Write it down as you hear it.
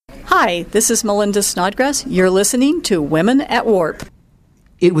Hi, this is Melinda Snodgrass. You're listening to Women at Warp.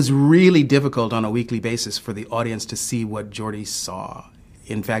 It was really difficult on a weekly basis for the audience to see what Geordie saw.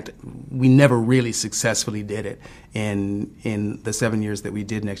 In fact, we never really successfully did it in the 7 years that we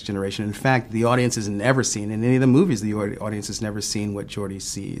did Next Generation. In fact, the audience has never seen, in any of the movies, the audience has never seen what Geordie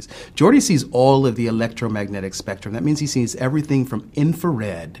sees. Geordie sees all of the electromagnetic spectrum. That means he sees everything from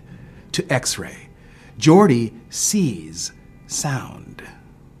infrared to X-ray. Geordie sees sound.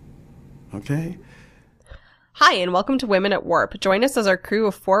 Okay? Hi, and welcome to Women at Warp. Join us as our crew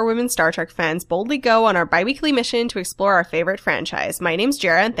of 4 women Star Trek fans boldly go on our bi-weekly mission to explore our favorite franchise. My name's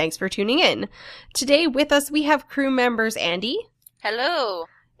Jara, and thanks for tuning in. Today with us, we have crew members Andy. Hello.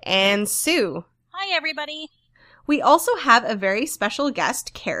 And Sue. Hi, everybody. We also have a very special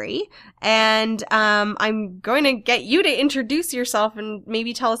guest, Carrie, and I'm going to get you to introduce yourself and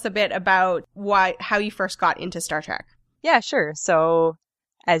maybe tell us a bit about how you first got into Star Trek. Yeah, sure. So,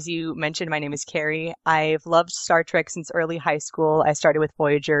 as you mentioned, my name is Carrie. I've loved Star Trek since early high school. I started with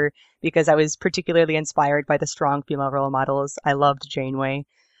Voyager because I was particularly inspired by the strong female role models. I loved Janeway.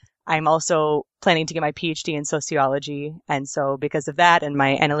 I'm also planning to get my PhD in sociology. And so because of that and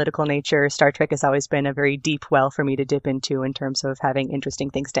my analytical nature, Star Trek has always been a very deep well for me to dip into in terms of having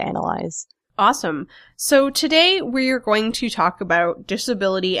interesting things to analyze. Awesome. So today we're going to talk about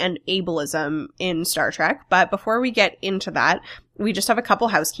disability and ableism in Star Trek. But before we get into that, we just have a couple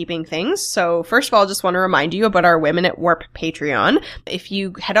housekeeping things. So first of all, just want to remind you about our Women at Warp Patreon. If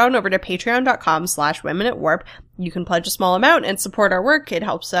you head on over to patreon.com/Women at Warp, you can pledge a small amount and support our work. It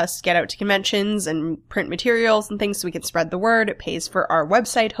helps us get out to conventions and print materials and things so we can spread the word. It pays for our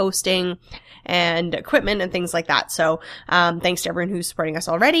website hosting and equipment and things like that. So thanks to everyone who's supporting us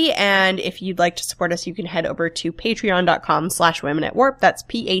already. And if you'd like to support us, you can head over to patreon.com/Women at Warp. That's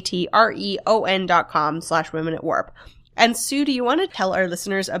patreon.com/Women at Warp. And Sue, do you want to tell our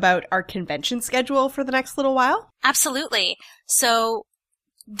listeners about our convention schedule for the next little while? Absolutely. So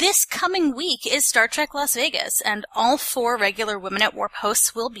this coming week is Star Trek Las Vegas, and all 4 regular Women at Warp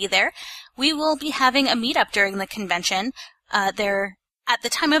hosts will be there. We will be having a meetup during the convention. There, at the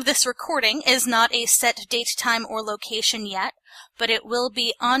time of this recording, is not a set date, time, or location yet, but it will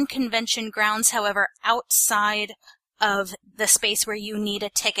be on convention grounds, however, outside of the space where you need a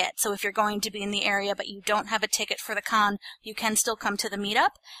ticket. So if you're going to be in the area but you don't have a ticket for the con, you can still come to the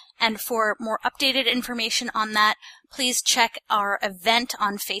meetup. And for more updated information on that, please check our event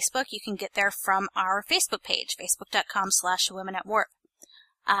on Facebook. You can get there from our Facebook page, facebook.com/Women at Warp.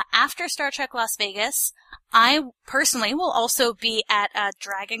 After Star Trek Las Vegas, I personally will also be at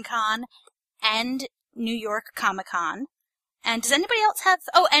Dragon Con and New York Comic Con. And does anybody else have...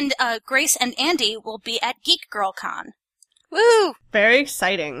 Oh, and Grace and Andy will be at Geek Girl Con. Woo! Very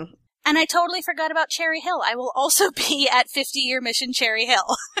exciting. And I totally forgot about Cherry Hill. I will also be at 50-Year Mission Cherry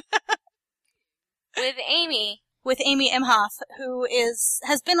Hill. With Amy. With Amy Imhoff, who has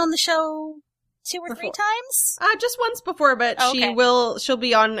been on the show 2 or 3 times? Just once before, but okay. She'll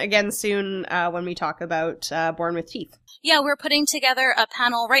be on again soon when we talk about Born with Teeth. Yeah, we're putting together a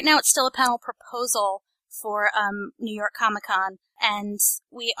panel. Right now it's still a panel proposal for New York Comic Con, and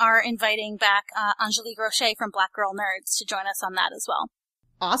we are inviting back Angelique Rocher from Black Girl Nerds to join us on that as well.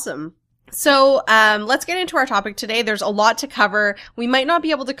 Awesome. So let's get into our topic today. There's a lot to cover. We might not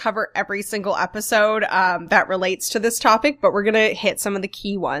be able to cover every single episode that relates to this topic, but we're going to hit some of the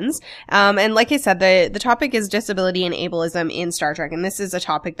key ones. And like I said, the topic is disability and ableism in Star Trek, and this is a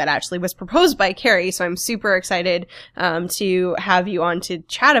topic that actually was proposed by Carrie, so I'm super excited to have you on to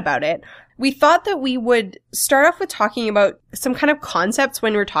chat about it. We thought that we would start off with talking about some kind of concepts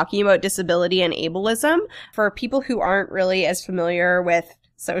when we're talking about disability and ableism for people who aren't really as familiar with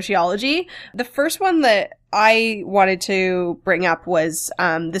sociology. The first one that I wanted to bring up was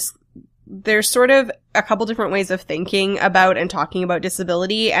there's sort of a couple different ways of thinking about and talking about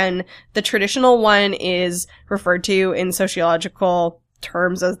disability, and the traditional one is referred to in sociological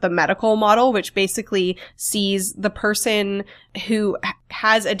terms as the medical model, which basically sees the person who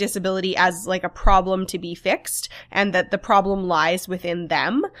has a disability as like a problem to be fixed, and that the problem lies within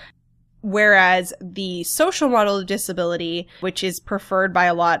them. Whereas the social model of disability, which is preferred by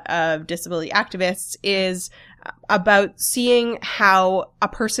a lot of disability activists, is about seeing how a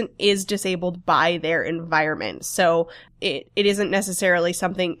person is disabled by their environment. So it isn't necessarily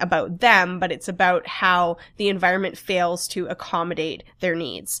something about them, but it's about how the environment fails to accommodate their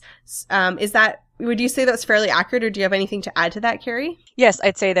needs. Would you say that's fairly accurate, or do you have anything to add to that, Carrie? Yes,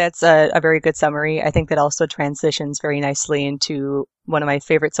 I'd say that's a very good summary. I think that also transitions very nicely into one of my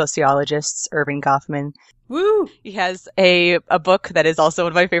favorite sociologists, Irving Goffman. Woo! He has a book that is also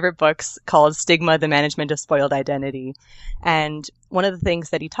one of my favorite books called Stigma, the Management of Spoiled Identity. And one of the things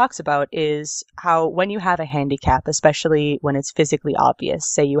that he talks about is how when you have a handicap, especially when it's physically obvious,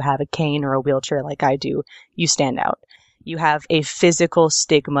 say you have a cane or a wheelchair like I do, you stand out. You have a physical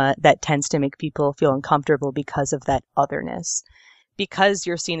stigma that tends to make people feel uncomfortable because of that otherness. Because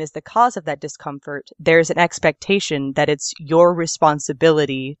you're seen as the cause of that discomfort, there's an expectation that it's your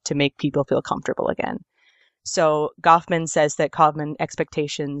responsibility to make people feel comfortable again. So Goffman says that common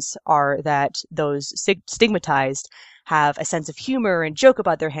expectations are that those stigmatized have a sense of humor and joke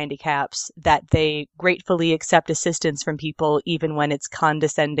about their handicaps, that they gratefully accept assistance from people even when it's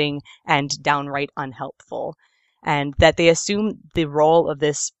condescending and downright unhelpful, and that they assume the role of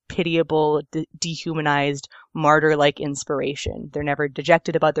this pitiable, dehumanized, martyr-like inspiration. They're never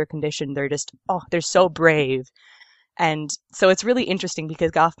dejected about their condition. They're just, they're so brave. And so it's really interesting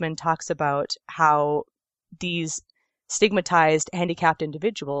because Goffman talks about how these stigmatized, handicapped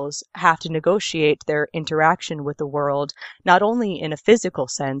individuals have to negotiate their interaction with the world, not only in a physical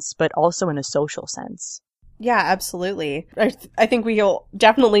sense, but also in a social sense. Yeah, absolutely. I think we'll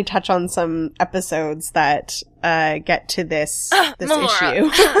definitely touch on some episodes that get to this issue.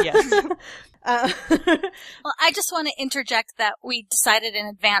 Yes. Well, I just want to interject that we decided in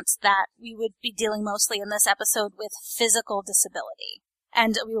advance that we would be dealing mostly in this episode with physical disability.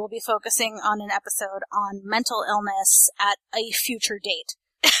 And we will be focusing on an episode on mental illness at a future date.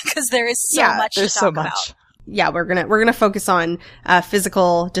 Because there is so much to talk about. Yeah, we're gonna focus on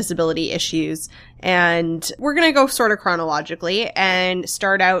physical disability issues, and we're gonna go sort of chronologically and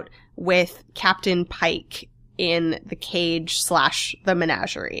start out with Captain Pike in the cage / the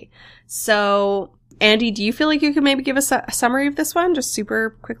menagerie. So, Andy, do you feel like you could maybe give us a summary of this one, just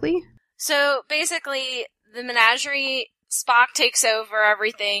super quickly? So basically, the menagerie, Spock takes over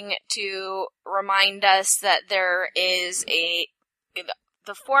everything to remind us that there is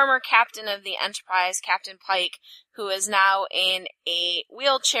the former captain of the Enterprise, Captain Pike, who is now in a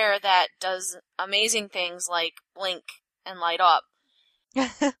wheelchair that does amazing things like blink and light up.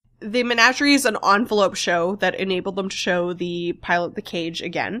 The menagerie is an envelope show that enabled them to show the pilot the cage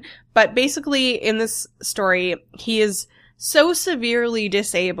again. But basically, in this story, he is so severely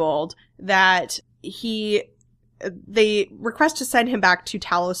disabled that they request to send him back to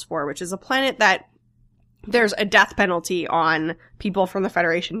Talos 4, which is a planet that there's a death penalty on people from the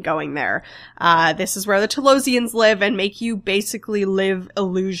Federation going there. This is where the Talosians live and make you basically live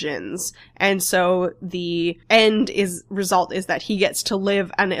illusions. And so the result is that he gets to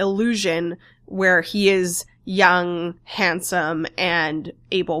live an illusion where he is young, handsome, and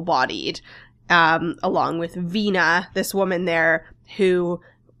able-bodied, along with Vina, this woman there, who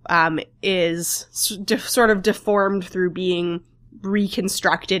is sort of deformed through being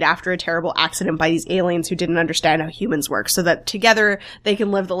reconstructed after a terrible accident by these aliens who didn't understand how humans work, so that together they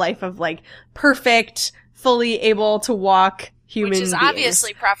can live the life of, like, perfect, fully able to walk human beings. Which is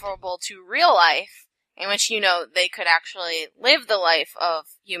obviously preferable to real life, in which, they could actually live the life of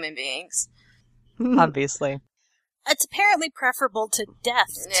human beings. Obviously. It's apparently preferable to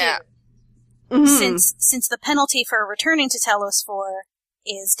death, too. Yeah. Mm-hmm. Since the penalty for returning to Talos 4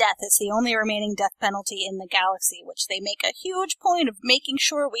 is death. It's the only remaining death penalty in the galaxy, which they make a huge point of making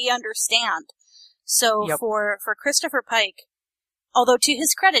sure we understand. So for Christopher Pike, although to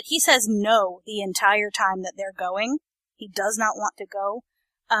his credit, he says no the entire time that they're going. He does not want to go.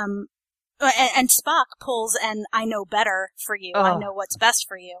 And Spock pulls an I know better for you, I know what's best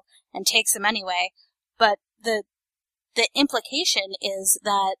for you, and takes him anyway. But the implication is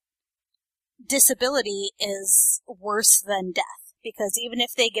that disability is worse than death. Because even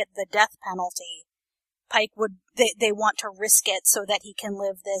if they get the death penalty, Pike they want to risk it so that he can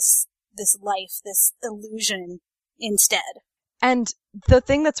live this life, this illusion instead. And the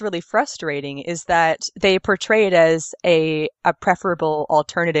thing that's really frustrating is that they portray it as a preferable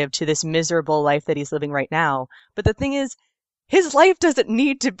alternative to this miserable life that he's living right now. But the thing is, his life doesn't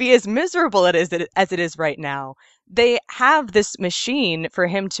need to be as miserable as it is right now. They have this machine for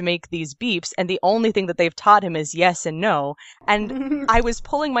him to make these beeps, and the only thing that they've taught him is yes and no. And I was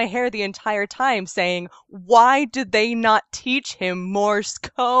pulling my hair the entire time saying, why did they not teach him Morse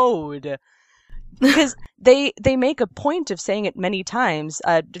code? Because they make a point of saying it many times.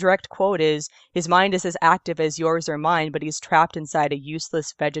 A direct quote is, his mind is as active as yours or mine, but he's trapped inside a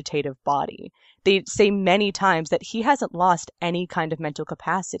useless vegetative body. They say many times that he hasn't lost any kind of mental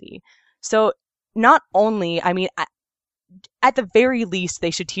capacity. So not only, at the very least, they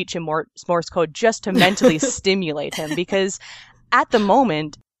should teach him Morse code just to mentally stimulate him, because at the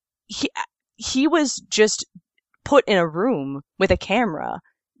moment, he was just put in a room with a camera.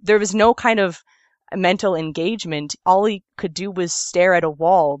 There was no kind of mental engagement, all he could do was stare at a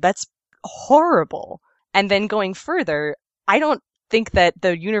wall. That's horrible. And then going further, I don't think that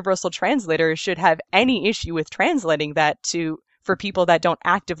the universal translator should have any issue with translating that for people that don't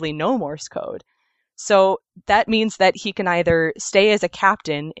actively know Morse code. So that means that he can either stay as a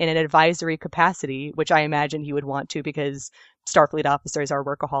captain in an advisory capacity, which I imagine he would want to because Starfleet officers are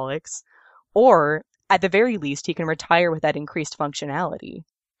workaholics, or at the very least, he can retire with that increased functionality.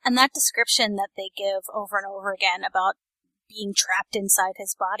 And that description that they give over and over again about being trapped inside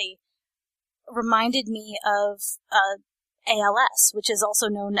his body reminded me of ALS, which is also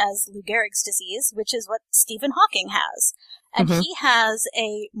known as Lou Gehrig's disease, which is what Stephen Hawking has. And he has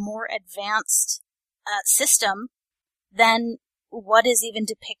a more advanced system than what is even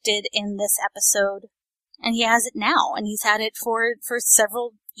depicted in this episode. And he has it now, and he's had it for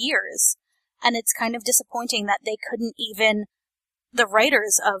several years. And it's kind of disappointing that they couldn't even, the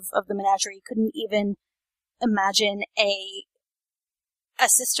writers of the Menagerie couldn't even imagine a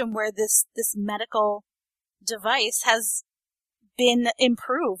system where this medical device has been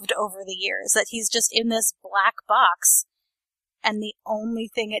improved over the years, that he's just in this black box and the only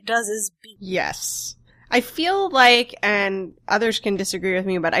thing it does is beep. Yes. I feel like, and others can disagree with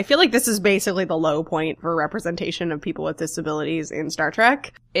me, but I feel like this is basically the low point for representation of people with disabilities in Star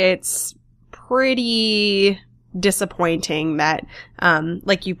Trek. It's pretty disappointing that,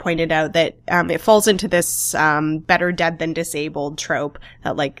 like you pointed out, that it falls into this better dead than disabled trope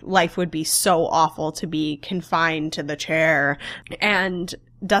that, like, life would be so awful to be confined to the chair, and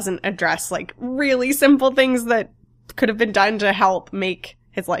doesn't address, like, really simple things that could have been done to help make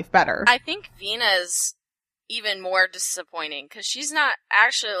his life better. I think Vina's even more disappointing, because she's not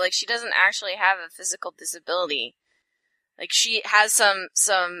actually, like, she doesn't actually have a physical disability. Like, she has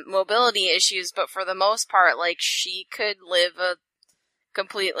some mobility issues, but for the most part, like, she could live a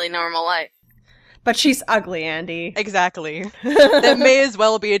completely normal life. But she's ugly, Andy. Exactly. That may as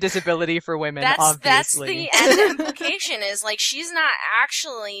well be a disability for women, obviously. That's the end implication is, like, she's not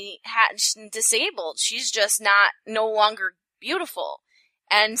actually disabled. She's just no longer beautiful.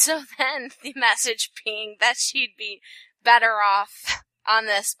 And so then the message being that she'd be better off on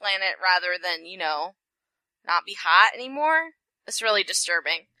this planet rather than, not be hot anymore. It's really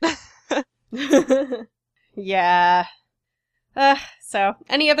disturbing. Yeah. So,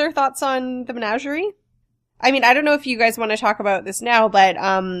 any other thoughts on the Menagerie? I mean, I don't know if you guys want to talk about this now, but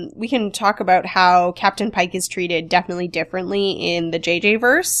we can talk about how Captain Pike is treated definitely differently in the JJ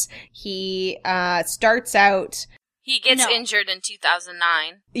verse. He starts out... He gets injured in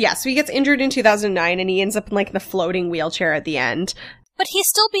 2009. Yeah, so he gets injured in 2009, and he ends up in, like, the floating wheelchair at the end. But he's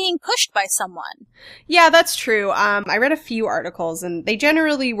still being pushed by someone. Yeah, that's true. I read a few articles, and they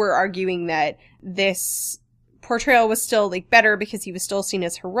generally were arguing that this portrayal was still, like, better because he was still seen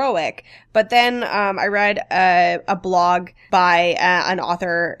as heroic. But then I read a blog by an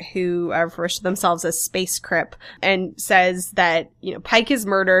author who refers to themselves as Space Crip, and says that, Pike is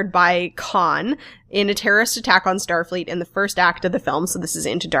murdered by Khan in a terrorist attack on Starfleet in the first act of the film, so this is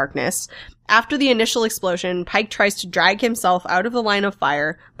Into Darkness. After the initial explosion, Pike tries to drag himself out of the line of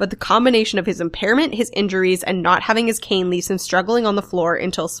fire, but the combination of his impairment, his injuries, and not having his cane leaves him struggling on the floor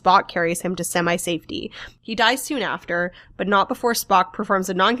until Spock carries him to semi-safety. He dies soon after, but not before Spock performs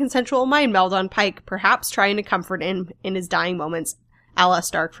a non-consensual mind meld on Pike, perhaps trying to comfort him in his dying moments, a la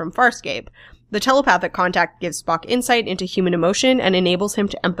Stark from Farscape. The telepathic contact gives Spock insight into human emotion and enables him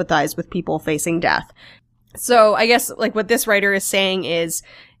to empathize with people facing death. So I guess, like, what this writer is saying is,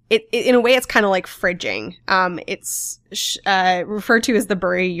 it in a way, it's kind of like fridging. It's referred to as the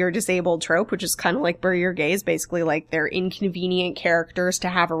bury your disabled trope, which is kind of like bury your gays, basically like they're inconvenient characters to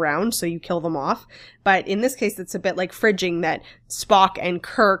have around, so you kill them off. But in this case, it's a bit like fridging, that Spock and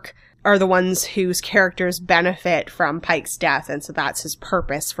Kirk are the ones whose characters benefit from Pike's death, and so that's his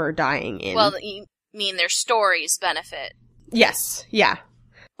purpose for dying in. Well, you mean their stories benefit? Yes, yeah.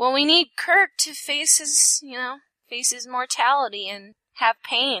 Well, we need Kirk to face his mortality and have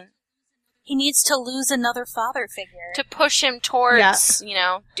pain. He needs to lose another father figure. To push him towards,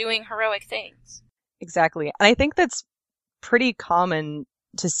 doing heroic things. Exactly. And I think that's pretty common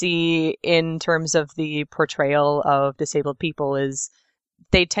to see in terms of the portrayal of disabled people, is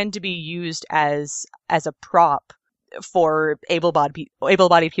they tend to be used as a prop for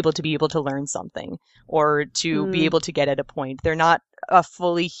able-bodied people to be able to learn something or to be able to get at a point. They're not a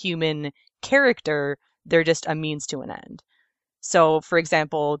fully human character. They're just a means to an end. So, for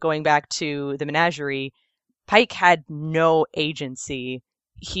example, going back to the Menagerie, Pike had no agency.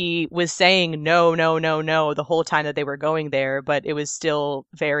 He was saying no, no, no, no the whole time that they were going there, but it was still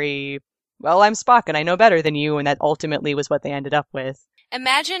very, well, I'm Spock and I know better than you, and that ultimately was what they ended up with.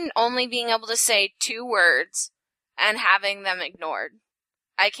 Imagine only being able to say 2 words and having them ignored.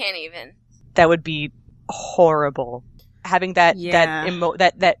 I can't even. That would be horrible. Having that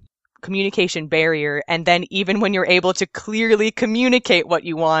that communication barrier, and then even when you're able to clearly communicate what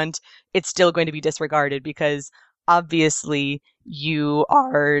you want, it's still going to be disregarded because obviously you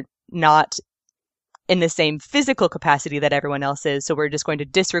are not in the same physical capacity that everyone else is, so we're just going to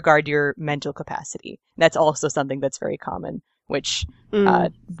disregard your mental capacity. That's also something that's very common, which I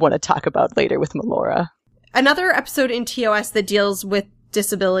want to talk about later with Melora. Another episode in TOS that deals with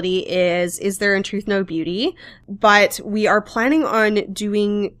disability is There in Truth No Beauty? But we are planning on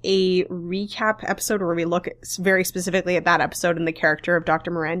doing a recap episode where we look very specifically at that episode and the character of Dr.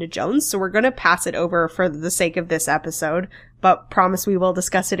 Miranda Jones. So we're going to pass it over for the sake of this episode, but promise we will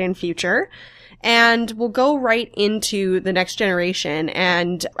discuss it in future. And we'll go right into The Next Generation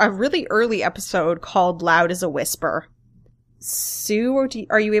and a really early episode called Loud as a Whisper. Sue,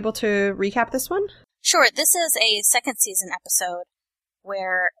 are you able to recap this one? Sure, this is a second season episode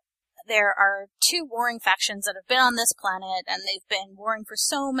where there are 2 warring factions that have been on this planet, and they've been warring for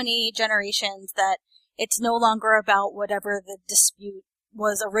so many generations that it's no longer about whatever the dispute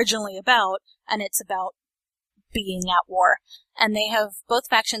was originally about, and it's about being at war. And both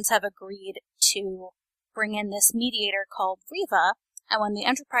factions have agreed to bring in this mediator called Riva, and when the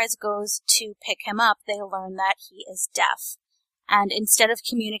Enterprise goes to pick him up, they learn that he is deaf. And instead of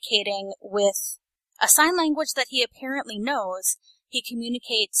communicating with a sign language that he apparently knows, he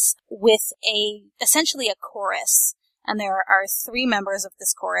communicates with essentially a chorus. And there are 3 members of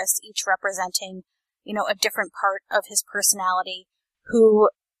this chorus, each representing, a different part of his personality, who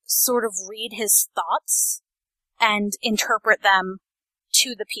sort of read his thoughts and interpret them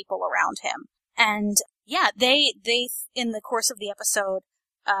to the people around him. And yeah, they in the course of the episode,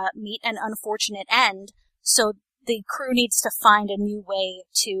 meet an unfortunate end. So the crew needs to find a new way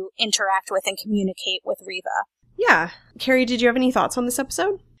to interact with and communicate with Riva. Yeah. Carrie, did you have any thoughts on this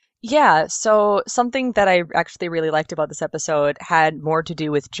episode? Yeah, so something that I actually really liked about this episode had more to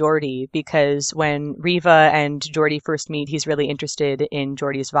do with Geordi, because when Riva and Geordi first meet, he's really interested in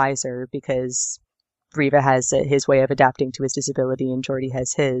Geordi's visor because Riva has his way of adapting to his disability and Geordi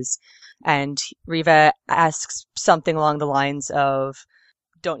has his. And Riva asks something along the lines of,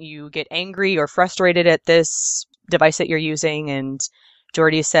 don't you get angry or frustrated at this device that you're using? And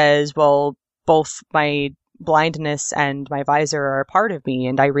Geordi says, well, both my blindness and my visor are a part of me,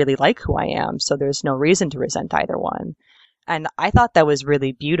 and I really like who I am, so there's no reason to resent either one. And I thought that was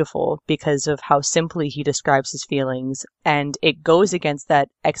really beautiful because of how simply he describes his feelings, and it goes against that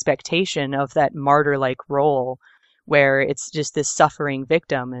expectation of that martyr-like role where it's just this suffering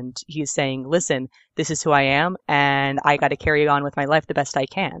victim, and he's saying, listen, this is who I am, and I got to carry on with my life the best I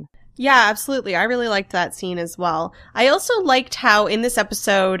can. Yeah, absolutely. I really liked that scene as well. I also liked how in this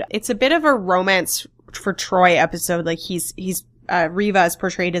episode, it's a bit of a romance for Troy episode. Like Riva is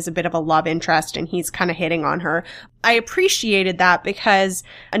portrayed as a bit of a love interest and he's kind of hitting on her. I appreciated that because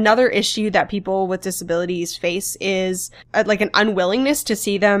another issue that people with disabilities face is like an unwillingness to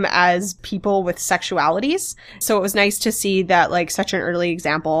see them as people with sexualities. So it was nice to see that, like, such an early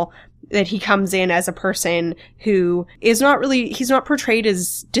example that he comes in as a person who is he's not portrayed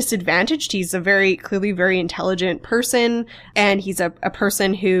as disadvantaged. He's a clearly very intelligent person, and he's a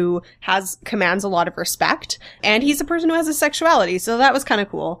person who commands a lot of respect, and he's a person who has a sexuality. So that was kind of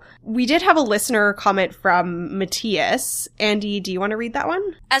cool. We did have a listener comment from Matthias. Andy, do you want to read that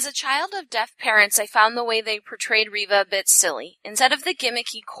one? As a child of deaf parents, I found the way they portrayed Riva a bit silly. Instead of the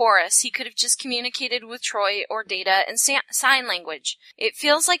gimmicky chorus, he could have just communicated with Troy or Data in sign language. It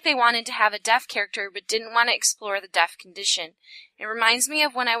feels like they wanted to have a deaf character but didn't want to explore the deaf condition. It reminds me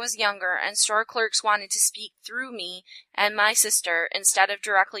of when I was younger and store clerks wanted to speak through me and my sister instead of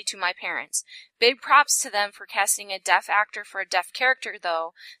directly to my parents. Big props to them for casting a deaf actor for a deaf character,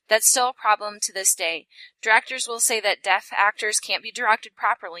 though. That's still a problem to this day. Directors will say that deaf actors can't be directed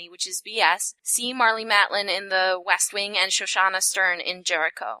properly, which is BS. See Marlee Matlin in The West Wing and Shoshana Stern in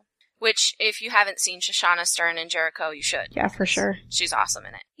Jericho. Which, if you haven't seen Shoshana Stern in Jericho, you should. Yeah, for sure. She's awesome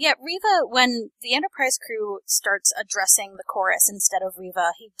in it. Yeah, Riva, when the Enterprise crew starts addressing the chorus instead of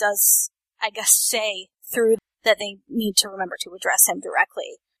Riva, he does, I guess, say through that they need to remember to address him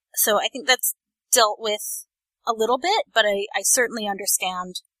directly. So I think that's dealt with a little bit, but I certainly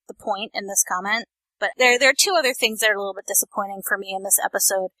understand the point in this comment. But there are 2 other things that are a little bit disappointing for me in this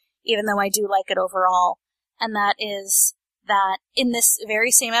episode, even though I do like it overall. And that is that in this very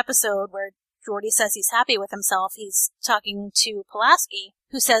same episode where Geordi says he's happy with himself, he's talking to Pulaski,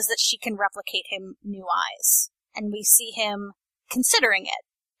 who says that she can replicate him new eyes. And we see him considering it,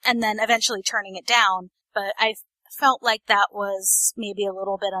 and then eventually turning it down. But I felt like that was maybe a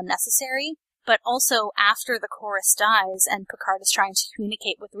little bit unnecessary. But also, after the chorus dies and Picard is trying to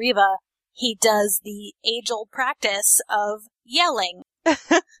communicate with Riva, he does the age-old practice of yelling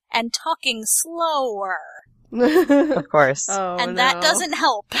and talking slower. Of course. Oh, And that doesn't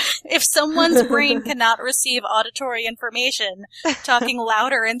help. If someone's brain cannot receive auditory information, talking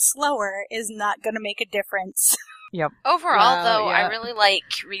louder and slower is not going to make a difference. Yep. Overall, Wow, though, yeah. I really like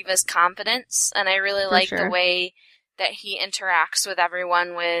Riva's confidence, and I really like the sure. way that he interacts with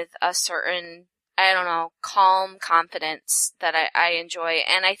everyone with a certain, I don't know, calm confidence that I enjoy.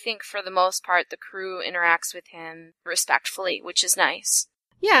 And I think for the most part, the crew interacts with him respectfully, which is nice.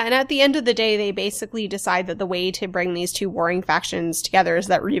 Yeah, and at the end of the day, they basically decide that the way to bring these two warring factions together is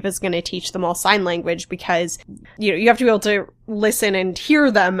that Riva's going to teach them all sign language, because you have to be able to listen and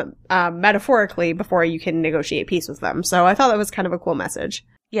hear them metaphorically before you can negotiate peace with them. So I thought that was kind of a cool message.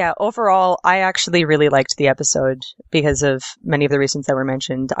 Yeah, overall, I actually really liked the episode because of many of the reasons that were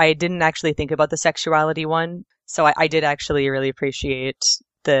mentioned. I didn't actually think about the sexuality one, so I did actually really appreciate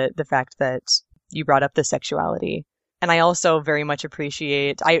the fact that you brought up the sexuality. And I also very much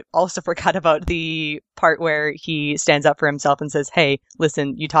I also forgot about the part where he stands up for himself and says, hey,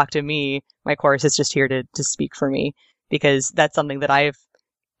 listen, you talk to me. My chorus is just here to speak for me. Because that's something that I've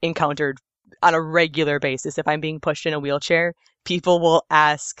encountered on a regular basis. If I'm being pushed in a wheelchair, people will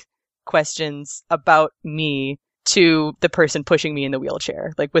ask questions about me to the person pushing me in the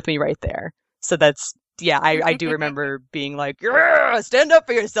wheelchair, like with me right there. So that's, yeah, I do remember being like, stand up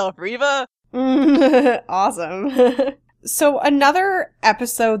for yourself, Riva. Awesome. So another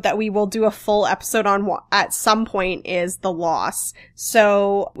episode that we will do a full episode on at some point is The Loss.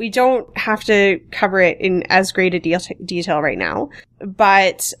 So we don't have to cover it in as great a detail right now,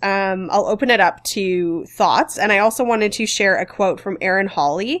 but I'll open it up to thoughts. And I also wanted to share a quote from Erin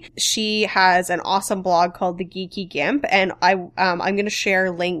Hawley. She has an awesome blog called The Geeky Gimp, and I'm going to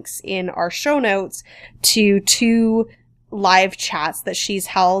share links in our show notes to 2 live chats that she's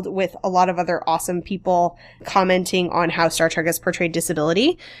held with a lot of other awesome people commenting on how Star Trek has portrayed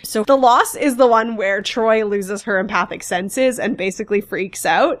disability. So The Loss is the one where Troy loses her empathic senses and basically freaks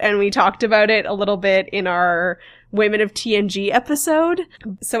out. And we talked about it a little bit in our Women of TNG episode.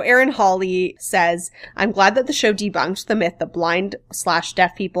 So Erin Hawley says, I'm glad that the show debunked the myth that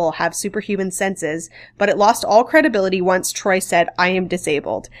blind/deaf people have superhuman senses, but it lost all credibility once Troy said, I am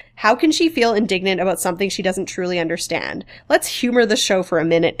disabled. How can she feel indignant about something she doesn't truly understand? Let's humor the show for a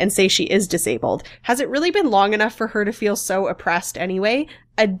minute and say she is disabled. Has it really been long enough for her to feel so oppressed anyway?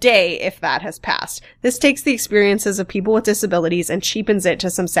 A day, if that has passed. This takes the experiences of people with disabilities and cheapens it to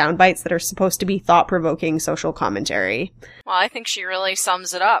some sound bites that are supposed to be thought-provoking social commentary. Well, I think she really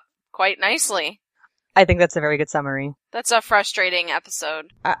sums it up quite nicely. I think that's a very good summary. That's a frustrating episode.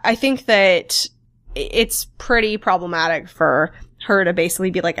 I think that it's pretty problematic for her to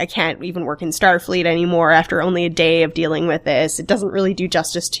basically be like, I can't even work in Starfleet anymore after only a day of dealing with this. It doesn't really do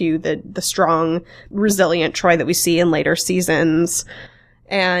justice to the strong, resilient Troy that we see in later seasons.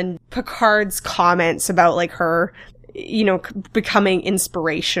 And Picard's comments about like her, becoming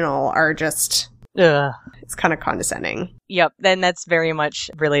inspirational are just, it's kind of condescending. Yep. Then that's very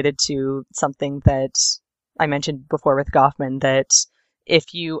much related to something that I mentioned before with Goffman, that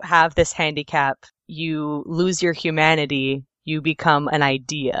if you have this handicap, you lose your humanity, you become an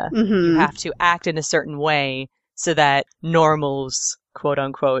idea. Mm-hmm. You have to act in a certain way so that normals, quote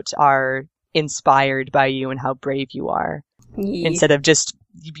unquote, are inspired by you and how brave you are. Yeah. Instead of just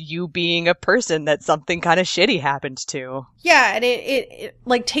you being a person that something kind of shitty happened to. Yeah, and it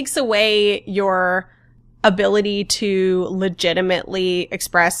like takes away your ability to legitimately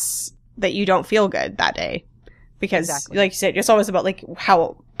express that you don't feel good that day. Because, Exactly. like you said, it's always about like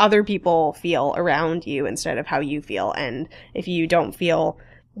how other people feel around you instead of how you feel. And if you don't feel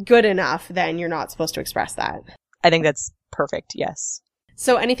good enough, then you're not supposed to express that. I think that's perfect, yes.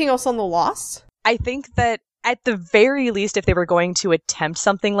 So anything else on The Loss? I think that at the very least, if they were going to attempt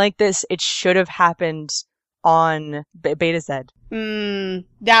something like this, it should have happened on Beta Z.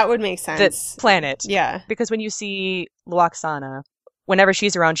 That would make sense. The planet. Yeah. Because when you see Luoxana, whenever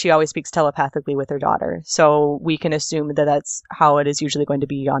she's around, she always speaks telepathically with her daughter. So we can assume that that's how it is usually going to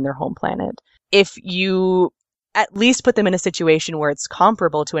be on their home planet. If you at least put them in a situation where it's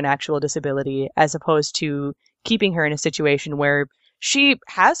comparable to an actual disability, as opposed to keeping her in a situation where she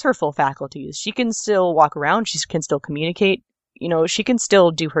has her full faculties. She can still walk around. She can still communicate. She can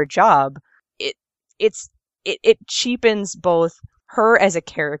still do her job. It cheapens both her as a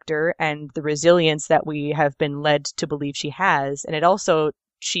character and the resilience that we have been led to believe she has. And it also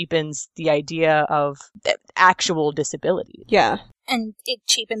cheapens the idea of actual disability. Yeah. And it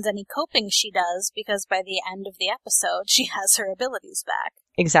cheapens any coping she does, because by the end of the episode, she has her abilities back.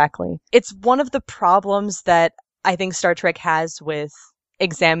 Exactly. It's one of the problems that I think Star Trek has with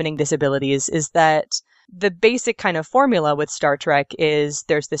examining disabilities, is that the basic kind of formula with Star Trek is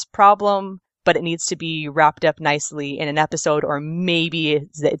there's this problem, but it needs to be wrapped up nicely in an episode, or maybe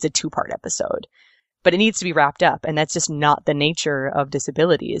it's a 2-part episode. But it needs to be wrapped up, and that's just not the nature of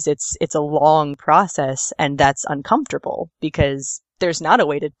disabilities. It's a long process, and that's uncomfortable because there's not a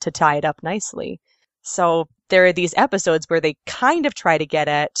way to tie it up nicely. So there are these episodes where they kind of try to get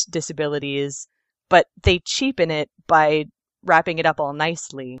at disabilities, but they cheapen it by wrapping it up all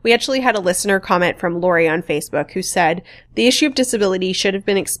nicely. We actually had a listener comment from Lori on Facebook who said, the issue of disability should have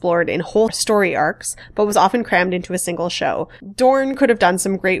been explored in whole story arcs, but was often crammed into a single show. Dorn could have done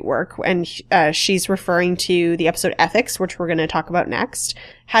some great work, and she's referring to the episode Ethics, which we're going to talk about next.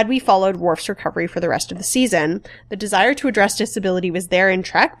 Had we followed Worf's recovery for the rest of the season, the desire to address disability was there in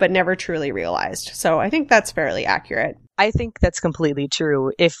Trek, but never truly realized. So I think that's fairly accurate. I think that's completely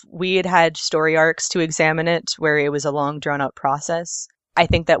true. If we had had story arcs to examine it, where it was a long, drawn-out process, I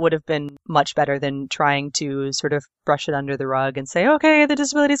think that would have been much better than trying to sort of brush it under the rug and say, okay, the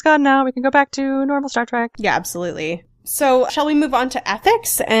disability's gone now, we can go back to normal Star Trek. Yeah, absolutely. So, shall we move on to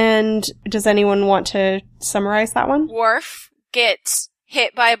ethics? And does anyone want to summarize that one? Worf gets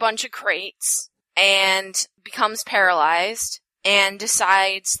hit by a bunch of crates and becomes paralyzed, and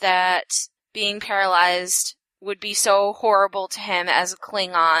decides that being paralyzed would be so horrible to him as a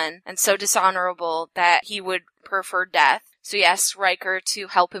Klingon and so dishonorable that he would prefer death. So he asks Riker to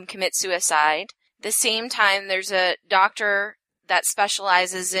help him commit suicide. At the same time, there's a doctor that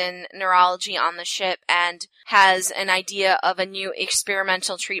specializes in neurology on the ship and has an idea of a new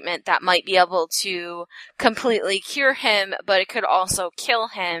experimental treatment that might be able to completely cure him, but it could also kill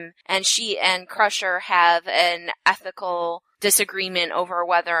him. And she and Crusher have an ethical disagreement over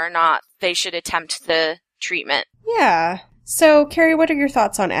whether or not they should attempt the treatment. Yeah. So, Carrie, what are your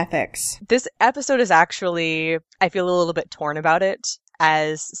thoughts on ethics? This episode is actually, I feel a little bit torn about it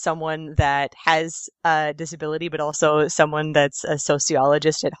as someone that has a disability, but also someone that's a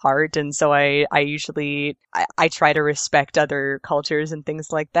sociologist at heart. And so I usually try to respect other cultures and things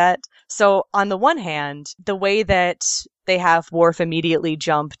like that. So on the one hand, the way that they have Worf immediately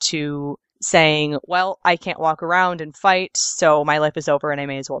jump to saying, well, I can't walk around and fight, so my life is over and I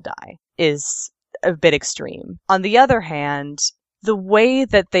may as well die, is a bit extreme. On the other hand, the way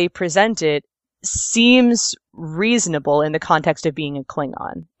that they present it seems reasonable in the context of being a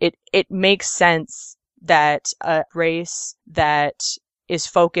Klingon. It makes sense that a race that is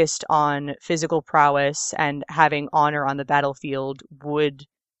focused on physical prowess and having honor on the battlefield would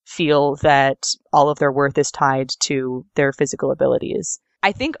feel that all of their worth is tied to their physical abilities.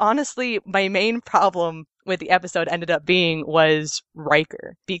 I think, honestly, my main problem with the episode ended up being was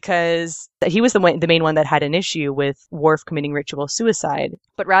Riker, because he was the main one that had an issue with Worf committing ritual suicide.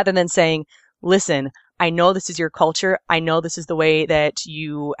 But rather than saying, listen, I know this is your culture, I know this is the way that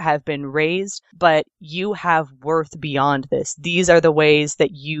you have been raised, but you have worth beyond this. These are the ways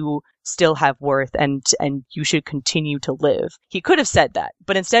that you still have worth, and you should continue to live. He could have said that,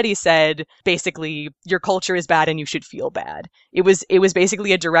 but instead he said, basically, your culture is bad and you should feel bad. It was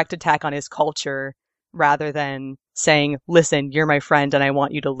basically a direct attack on his culture, rather than saying, listen, you're my friend and I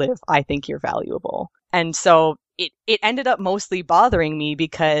want you to live. I think you're valuable. And so it ended up mostly bothering me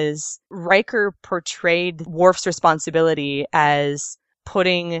because Riker portrayed Worf's responsibility as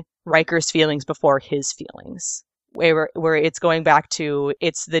putting Riker's feelings before his feelings. Where it's going back to,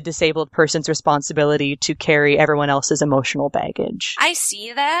 it's the disabled person's responsibility to carry everyone else's emotional baggage. I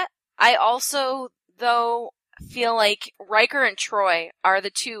see that. I also, though, feel like Riker and Troy are the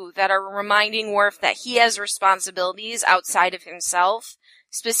two that are reminding Worf that he has responsibilities outside of himself,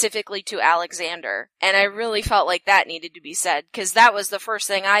 specifically to Alexander. And I really felt like that needed to be said, because that was the first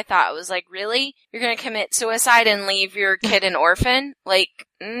thing I thought. I was like, really? You're gonna commit suicide and leave your kid an orphan? Like,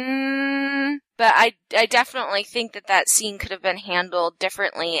 But I definitely think that scene could have been handled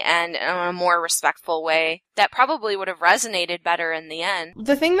differently and in a more respectful way that probably would have resonated better in the end.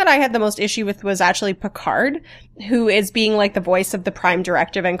 The thing that I had the most issue with was actually Picard, who is being like the voice of the Prime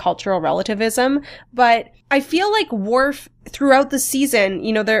Directive and cultural relativism. But I feel like Worf, throughout the season,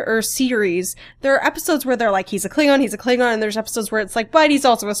 there are series, there are episodes where they're like, he's a Klingon, and there's episodes where it's like, but he's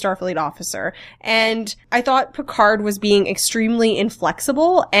also a Starfleet officer. And I thought Picard was being extremely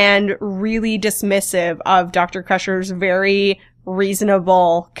inflexible and really dismissive of Dr. Crusher's very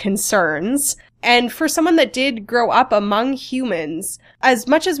reasonable concerns. And for someone that did grow up among humans, as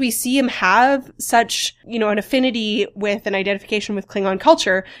much as we see him have such, an affinity with an identification with Klingon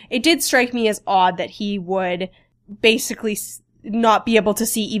culture, it did strike me as odd that he would basically not be able to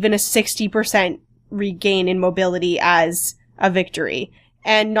see even a 60% regain in mobility as a victory,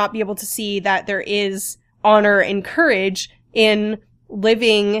 and not be able to see that there is honor and courage in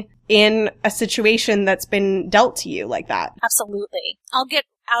living in a situation that's been dealt to you like that. Absolutely. I'll get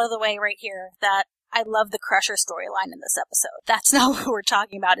out of the way right here that I love the Crusher storyline in this episode. That's not what we're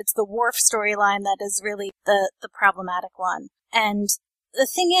talking about. It's the Worf storyline that is really the problematic one. And the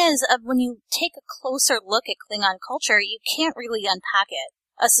thing is, when you take a closer look at Klingon culture, you can't really unpack it.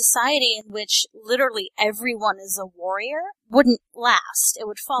 A society in which literally everyone is a warrior wouldn't last. It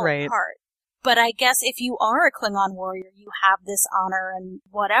would fall apart. But I guess if you are a Klingon warrior, you have this honor and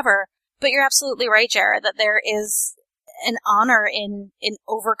whatever. But you're absolutely right, Jared, that there is an honor in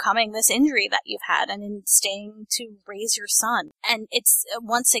overcoming this injury that you've had and in staying to raise your son. And it's,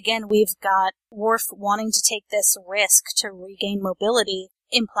 once again, we've got Worf wanting to take this risk to regain mobility,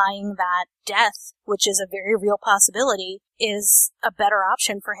 implying that death, which is a very real possibility, is a better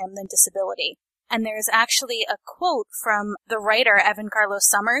option for him than disability. And there's actually a quote from the writer, Evan Carlos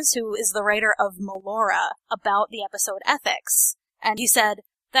Summers, who is the writer of Melora, about the episode Ethics. And he said,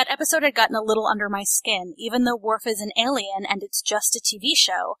 "That episode had gotten a little under my skin. Even though Worf is an alien and it's just a TV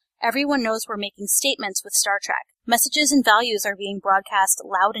show, everyone knows we're making statements with Star Trek. Messages and values are being broadcast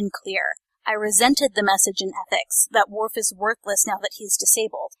loud and clear. I resented the message in Ethics that Worf is worthless now that he's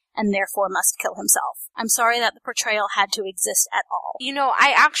disabled, and therefore must kill himself. I'm sorry that the portrayal had to exist at all."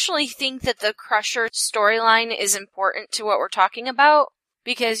 I actually think that the Crusher storyline is important to what we're talking about,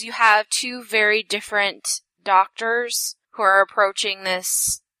 because you have two very different doctors who are approaching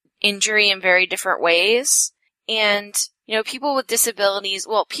this injury in very different ways. And, people with disabilities,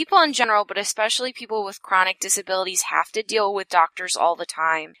 well, people in general, but especially people with chronic disabilities, have to deal with doctors all the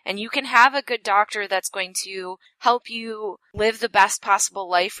time. And you can have a good doctor that's going to help you live the best possible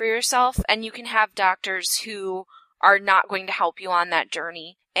life for yourself, and you can have doctors who are not going to help you on that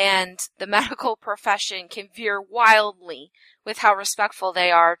journey. And the medical profession can veer wildly with how respectful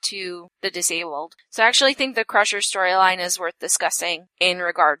they are to the disabled. So I actually think the Crusher storyline is worth discussing in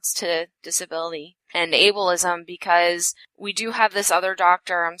regards to disability and ableism, because we do have this other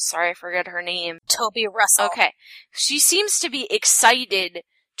doctor, I'm sorry I forget her name. Toby Russell. Okay. She seems to be excited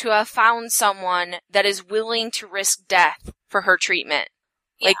to have found someone that is willing to risk death for her treatment.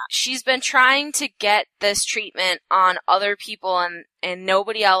 Like, she's been trying to get this treatment on other people, and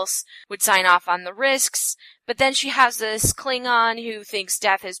nobody else would sign off on the risks. But then she has this Klingon who thinks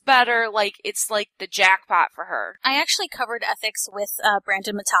death is better. Like, it's like the jackpot for her. I actually covered Ethics with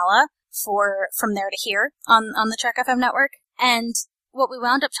Brandon Matala for From There to Here on the Trek FM network. And what we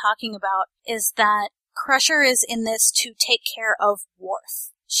wound up talking about is that Crusher is in this to take care of Worf.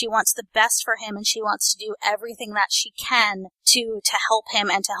 She wants the best for him, and she wants to do everything that she can to help him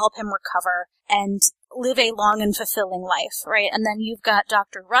and to help him recover and live a long and fulfilling life, right? And then you've got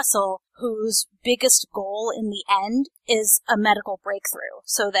Dr. Russell, whose biggest goal in the end is a medical breakthrough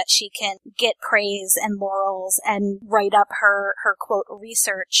so that she can get praise and laurels and write up her quote,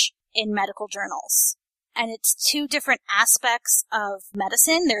 research in medical journals. And it's two different aspects of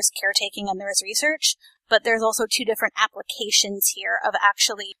medicine. There's caretaking and there's research. But there's also two different applications here of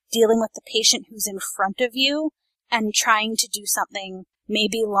actually dealing with the patient who's in front of you and trying to do something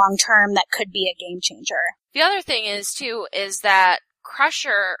maybe long-term that could be a game changer. The other thing is that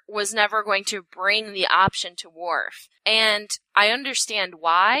Crusher was never going to bring the option to Worf. And I understand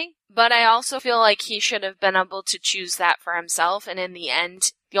why, but I also feel like he should have been able to choose that for himself. And in the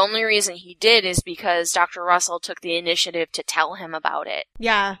end, the only reason he did is because Dr. Russell took the initiative to tell him about it.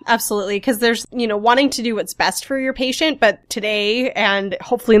 Yeah, absolutely. Because there's, wanting to do what's best for your patient, but today, and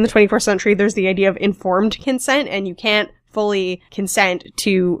hopefully in the 21st century, there's the idea of informed consent, and you can't fully consent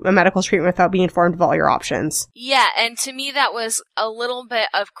to a medical treatment without being informed of all your options. Yeah, and to me that was a little bit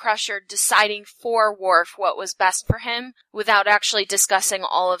of Crusher deciding for Worf what was best for him without actually discussing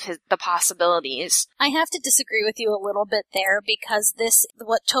all of the possibilities. I have to disagree with you a little bit there, because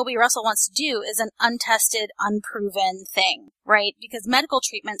what Toby Russell wants to do is an untested, unproven thing, right? Because medical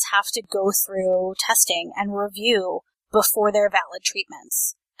treatments have to go through testing and review before they're valid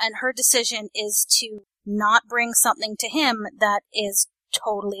treatments. And her decision is to not bring something to him that is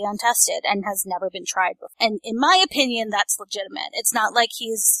totally untested and has never been tried before. And in my opinion, that's legitimate. It's not like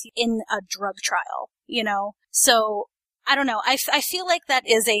he's in a drug trial, So, I don't know. I feel like that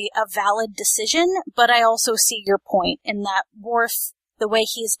is a valid decision, but I also see your point in that Worf the way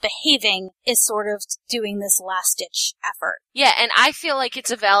he's behaving is sort of doing this last-ditch effort. Yeah, and I feel like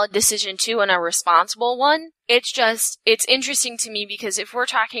it's a valid decision too and a responsible one. It's interesting to me because if we're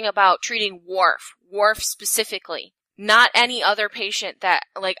talking about treating Worf specifically, not any other patient that,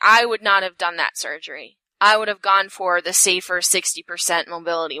 like, I would not have done that surgery. I would have gone for the safer 60%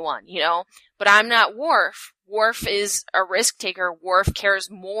 mobility one, you know? But I'm not Worf. Worf is a risk taker. Worf cares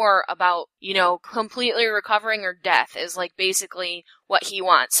more about, you know, completely recovering or death is, like, basically what he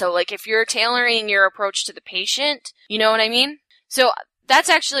wants. So, like, if you're tailoring your approach to the patient, you know what I mean? So that's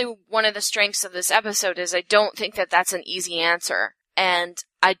actually one of the strengths of this episode is I don't think that that's an easy answer. And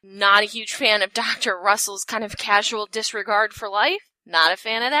I'm not a huge fan of Dr. Russell's kind of casual disregard for life. Not a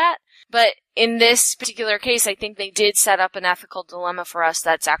fan of that. But in this particular case, I think they did set up an ethical dilemma for us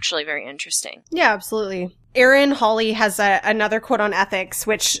that's actually very interesting. Yeah, absolutely. Erin Hawley has another quote on ethics,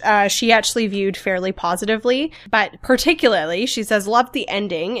 which she actually viewed fairly positively. But particularly, she says, loved the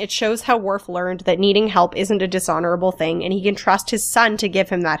ending. It shows how Worf learned that needing help isn't a dishonorable thing, and he can trust his son to give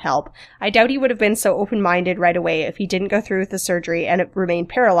him that help. I doubt he would have been so open-minded right away if he didn't go through with the surgery and it remained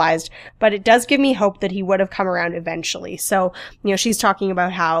paralyzed, but it does give me hope that he would have come around eventually. So, you know, she's talking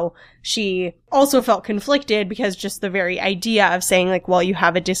about how she also felt conflicted because just the very idea of saying, like, well, you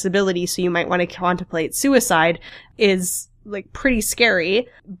have a disability, so you might want to contemplate suicide is, like, pretty scary,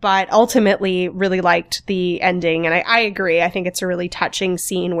 but ultimately really liked the ending. And I agree. I think it's a really touching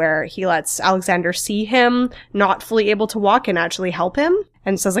scene where he lets Alexander see him not fully able to walk and actually help him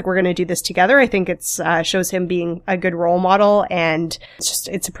and says, like, we're going to do this together. I think it's shows him being a good role model, and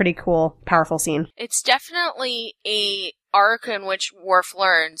it's a pretty cool, powerful scene. It's definitely a arc in which Worf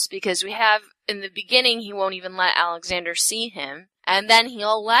learns, because we have, in the beginning, he won't even let Alexander see him, and then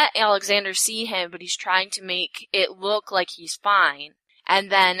he'll let Alexander see him, but he's trying to make it look like he's fine, and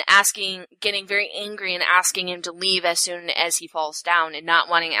then getting very angry and asking him to leave as soon as he falls down, and not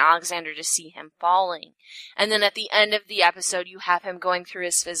wanting Alexander to see him falling. And then at the end of the episode, you have him going through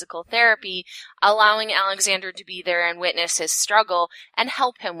his physical therapy, allowing Alexander to be there and witness his struggle, and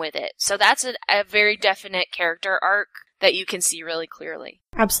help him with it. So that's a very definite character arc that you can see really clearly.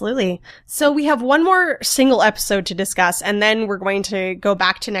 Absolutely. So we have one more single episode to discuss, and then we're going to go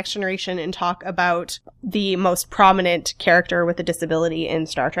back to Next Generation and talk about the most prominent character with a disability in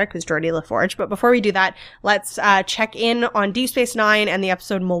Star Trek, who's Geordi LaForge. But before we do that, let's check in on Deep Space Nine and the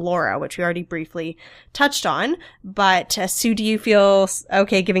episode Melora, which we already briefly touched on. But Sue, do you feel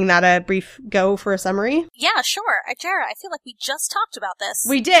okay giving that a brief go for a summary? Yeah, sure. Jara, I feel like we just talked about this.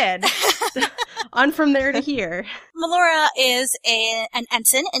 We did. On from there to here. Melora is an ensign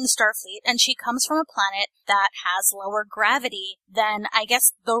in Starfleet, and she comes from a planet that has lower gravity than, I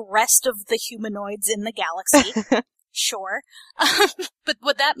guess, the rest of the humanoids in the galaxy. Sure. But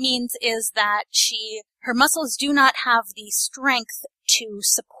what that means is that her muscles do not have the strength to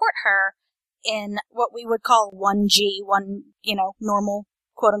support her in what we would call 1G, normal,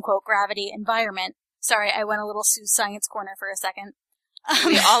 quote-unquote, gravity environment. Sorry, I went a little Sue's Science Corner for a second.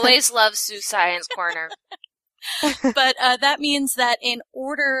 We always love Sue's Science Corner. But that means that in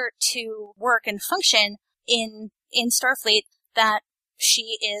order to work and function in Starfleet, that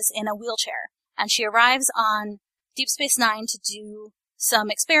she is in a wheelchair. And she arrives on Deep Space Nine to do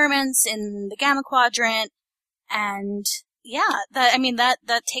some experiments in the Gamma Quadrant, and yeah,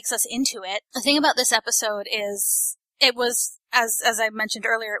 that takes us into it. The thing about this episode is it was, as I mentioned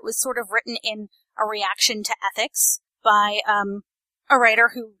earlier, it was sort of written in a reaction to ethics by a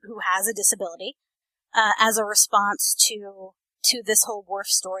writer who has a disability, as a response to this whole Worf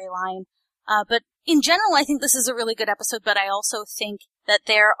storyline. But in general, I think this is a really good episode, but I also think that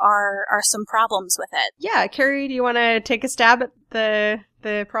there are some problems with it. Yeah, Carrie, do you want to take a stab at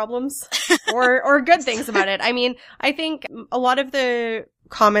the problems or good things about it? I mean, I think a lot of the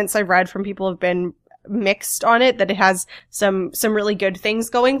comments I've read from people have been mixed on it, that it has some really good things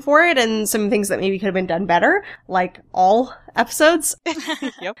going for it and some things that maybe could have been done better, like all episodes.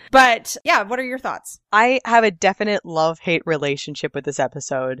 Yep. But yeah, what are your thoughts? I have a definite love-hate relationship with this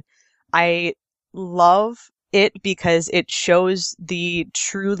episode. I love it because it shows the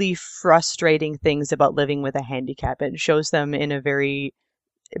truly frustrating things about living with a handicap. It shows them in a very,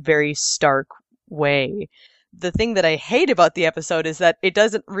 very stark way. The thing that I hate about the episode is that it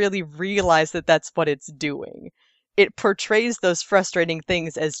doesn't really realize that that's what it's doing. It portrays those frustrating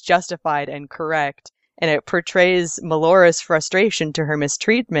things as justified and correct, and it portrays Melora's frustration to her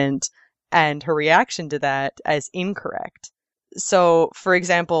mistreatment and her reaction to that as incorrect. So, for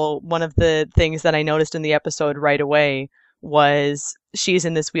example, one of the things that I noticed in the episode right away was she's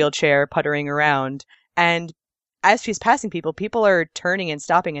in this wheelchair puttering around, and as she's passing people, people are turning and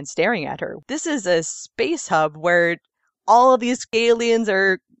stopping and staring at her. This is a space hub where all of these aliens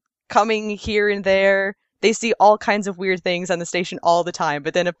are coming here and there. They see all kinds of weird things on the station all the time,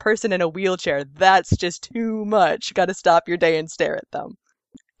 but then a person in a wheelchair, that's just too much. Gotta stop your day and stare at them.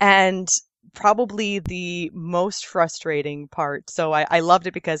 And probably the most frustrating part, so I loved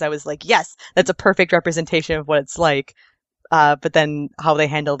it because I was like, yes, that's a perfect representation of what it's like. But then how they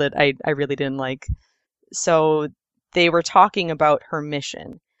handled it, I really didn't like. So they were talking about her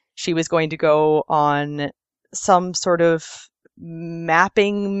mission. She was going to go on some sort of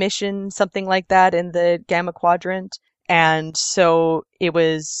mapping mission, something like that, in the Gamma Quadrant. And so it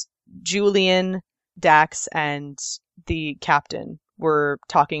was Julian, Dax, and the captain were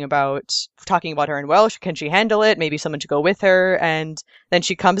talking about her, and well, can she handle it? Maybe someone to go with her. And then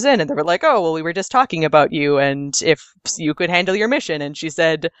she comes in and they were like, oh, well, we were just talking about you and if you could handle your mission. And she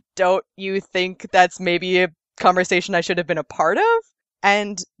said, don't you think that's maybe a conversation I should have been a part of?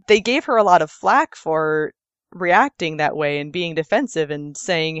 And they gave her a lot of flack for reacting that way and being defensive and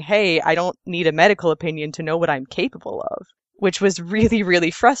saying, hey, I don't need a medical opinion to know what I'm capable of, which was really,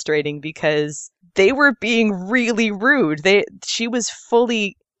 really frustrating because they were being really rude. She was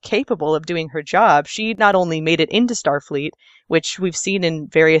fully capable of doing her job. She not only made it into Starfleet, which we've seen in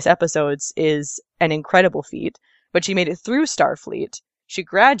various episodes is an incredible feat, but she made it through Starfleet. She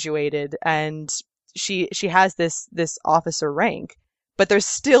graduated and she has this officer rank, but they're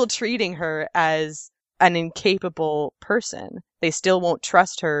still treating her as an incapable person. They still won't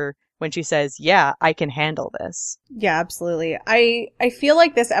trust her when she says, yeah, I can handle this. Yeah, absolutely. I feel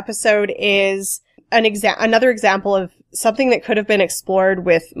like this episode is another example of something that could have been explored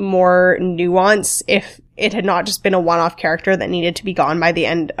with more nuance if it had not just been a one-off character that needed to be gone by the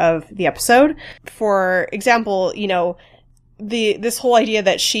end of the episode. For example, this whole idea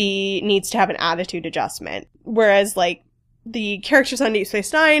that she needs to have an attitude adjustment, whereas like the characters on Deep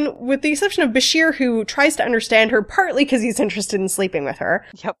Space Nine, with the exception of Bashir, who tries to understand her partly because he's interested in sleeping with her.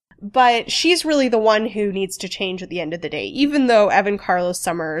 Yep. But she's really the one who needs to change at the end of the day, even though Evan Carlos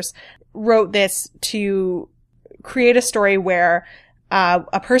Summers wrote this to create a story where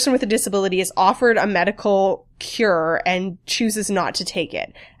a person with a disability is offered a medical cure and chooses not to take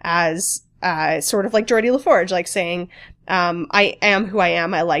it, as sort of like Geordie LaForge, like saying, I am who I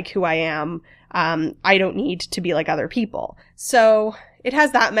am, I like who I am, I don't need to be like other people. So it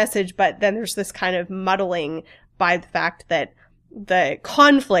has that message, but then there's this kind of muddling by the fact that the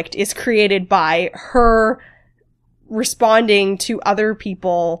conflict is created by her responding to other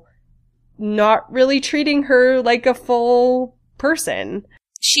people not really treating her like a full person.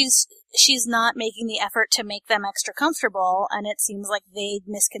 She's not making the effort to make them extra comfortable, and it seems like they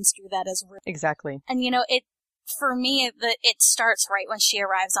misconstrue that as rude. Exactly. And for me, it starts right when she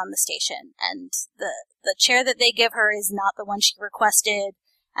arrives on the station, and the chair that they give her is not the one she requested,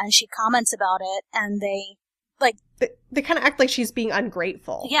 and she comments about it, and they kind of act like she's being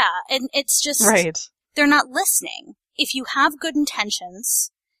ungrateful. Yeah, and it's just, right. They're not listening. If you have good intentions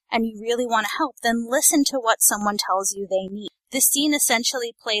and you really want to help, then listen to what someone tells you they need. This scene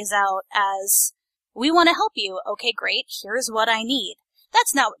essentially plays out as, we want to help you. Okay, great. Here's what I need.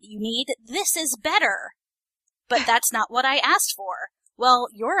 That's not what you need. This is better. But that's not what I asked for. Well,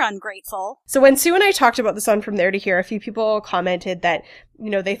 you're ungrateful. So when Sue and I talked about this on From There to Here, a few people commented that,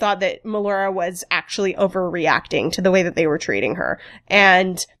 they thought that Melora was actually overreacting to the way that they were treating her.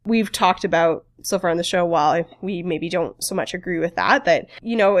 And we've talked about so far on the show, while we maybe don't so much agree with that,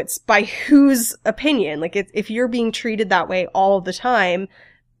 it's by whose opinion. Like, if you're being treated that way all the time,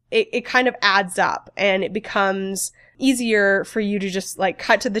 it kind of adds up, and it becomes easier for you to just like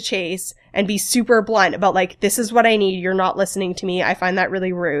cut to the chase and be super blunt about like, this is what I need. You're not listening to me. I find that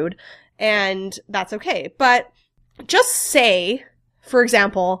really rude, and that's okay. But just say, for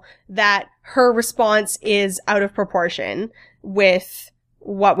example, that her response is out of proportion with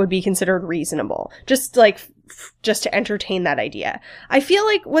what would be considered reasonable. Just to entertain that idea. I feel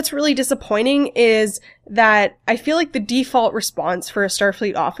like what's really disappointing is that I feel like the default response for a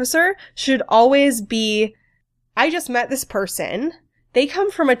Starfleet officer should always be, I just met this person. They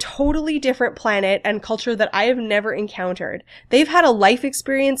come from a totally different planet and culture that I have never encountered. They've had a life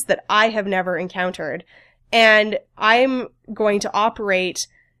experience that I have never encountered. And I'm going to operate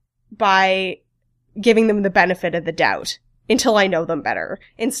by giving them the benefit of the doubt until I know them better,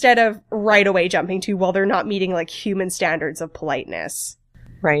 instead of right away jumping to, well, they're not meeting like human standards of politeness.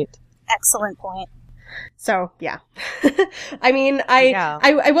 Right. Excellent point. So, yeah. I mean,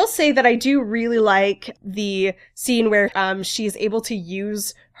 I will say that I do really like the scene where she's able to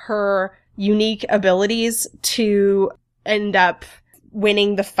use her unique abilities to end up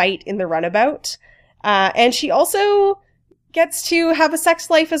winning the fight in the runabout. And she also gets to have a sex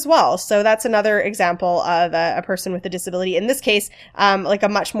life as well. So that's another example of a person with a disability. In this case, like a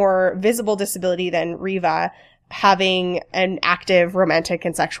much more visible disability than Riva, having an active romantic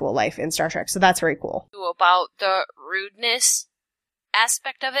and sexual life in Star Trek. So that's very cool. About the rudeness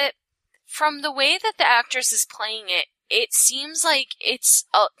aspect of it, from the way that the actress is playing it, it seems like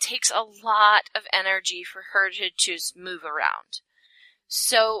takes a lot of energy for her to just move around.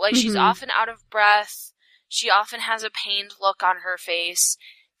 So, like, she's often out of breath. She often has a pained look on her face.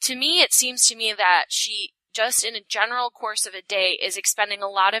 To me, it seems to me that she, just in a general course of a day, is expending a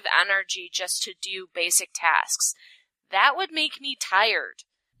lot of energy just to do basic tasks. That would make me tired.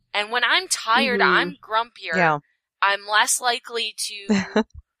 And when I'm tired, I'm grumpier. Yeah. I'm less likely to,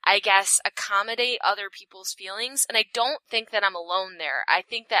 I guess, accommodate other people's feelings. And I don't think that I'm alone there. I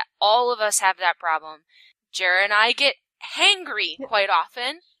think that all of us have that problem. Jara and I get hangry quite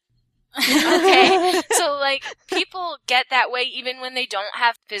often. Okay, so like people get that way even when they don't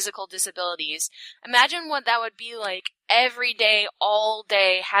have physical disabilities. Imagine what that would be like every day, all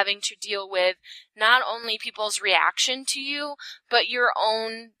day, having to deal with not only people's reaction to you, but your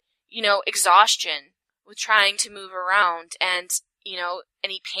own, exhaustion with trying to move around and,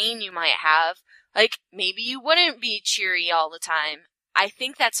 any pain you might have. Like maybe you wouldn't be cheery all the time. I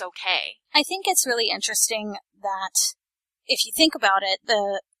think that's okay. I think it's really interesting that if you think about it,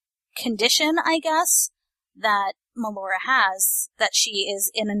 the condition, I guess, that Melora has, that she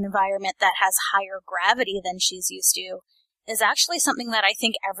is in an environment that has higher gravity than she's used to, is actually something that I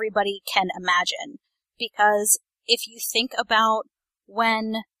think everybody can imagine. Because if you think about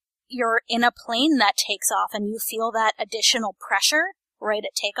when you're in a plane that takes off and you feel that additional pressure right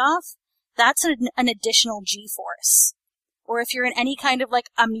at takeoff, that's an additional G-force. Or if you're in any kind of like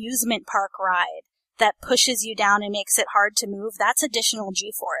amusement park ride that pushes you down and makes it hard to move, that's additional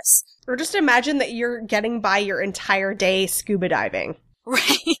G-force. Or just imagine that you're getting by your entire day scuba diving.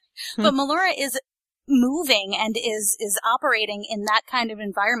 Right. But Melora is moving and is operating in that kind of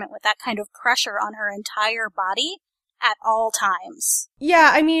environment with that kind of pressure on her entire body at all times. Yeah,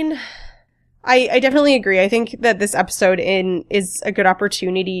 I mean, I definitely agree. I think that this episode is a good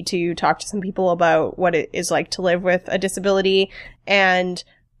opportunity to talk to some people about what it is like to live with a disability. And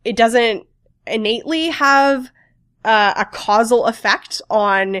it doesn't innately have a causal effect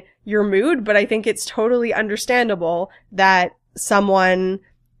on your mood, but I think it's totally understandable that someone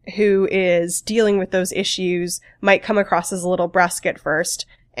who is dealing with those issues might come across as a little brusque at first,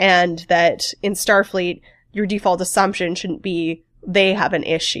 and that in Starfleet, your default assumption shouldn't be they have an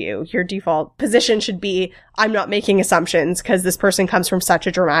issue. Your default position should be, I'm not making assumptions because this person comes from such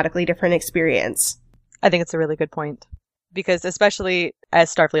a dramatically different experience. I think it's a really good point. Because especially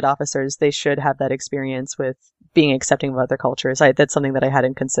as Starfleet officers, they should have that experience with being accepting of other cultures. That's something that I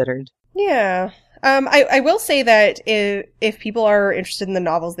hadn't considered. Yeah. I will say that if people are interested in the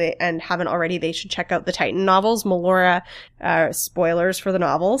novels and haven't already, they should check out the Titan novels. Melora, spoilers for the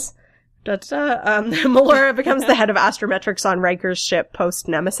novels. Melora becomes the head of astrometrics on Riker's ship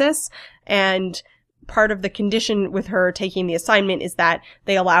post-Nemesis, and part of the condition with her taking the assignment is that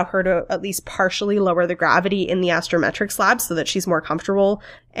they allow her to at least partially lower the gravity in the astrometrics lab so that she's more comfortable,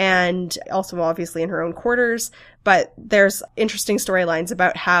 and also obviously in her own quarters. But there's interesting storylines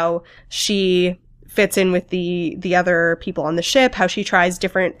about how she fits in with the other people on the ship, how she tries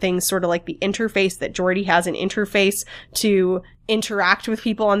different things, sort of like the interface that Geordi has an interface to interact with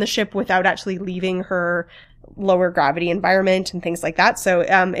people on the ship without actually leaving her lower gravity environment and things like that. So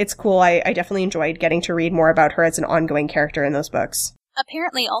it's cool. I definitely enjoyed getting to read more about her as an ongoing character in those books.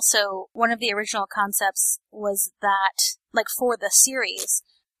 Apparently also one of the original concepts was that, like for the series,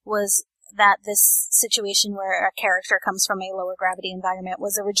 was that this situation where a character comes from a lower gravity environment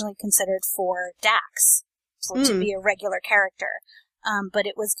was originally considered for Dax, so to be a regular character. But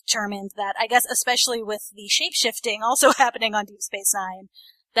it was determined that, I guess especially with the shape-shifting also happening on Deep Space Nine,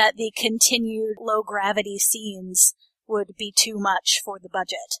 that the continued low-gravity scenes would be too much for the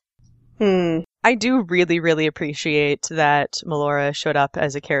budget. I do really, really appreciate that Melora showed up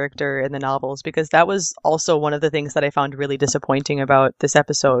as a character in the novels, because that was also one of the things that I found really disappointing about this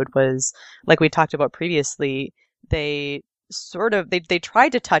episode was, like we talked about previously, they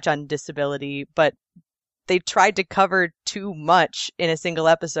tried to touch on disability, but they tried to cover too much in a single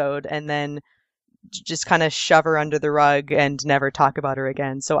episode and then just kind of shove her under the rug and never talk about her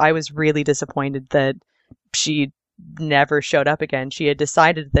again. So I was really disappointed that she never showed up again. She had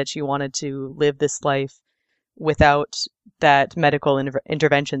decided that she wanted to live this life without that medical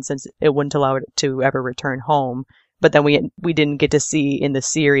intervention, since it wouldn't allow her to ever return home. But then we didn't get to see in the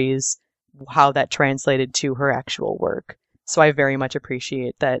series how that translated to her actual work. So I very much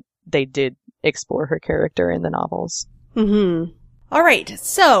appreciate that they did explore her character in the novels. Mm-hmm. All right,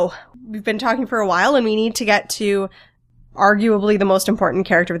 so we've been talking for a while, and we need to get to arguably the most important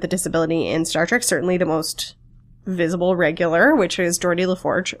character with a disability in Star Trek, certainly the most visible regular, which is Geordi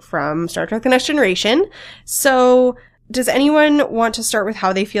LaForge from Star Trek The Next Generation. So does anyone want to start with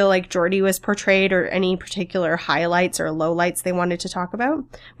how they feel like Geordi was portrayed, or any particular highlights or lowlights they wanted to talk about?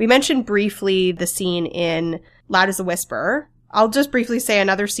 We mentioned briefly the scene in Loud as a Whisper. I'll just briefly say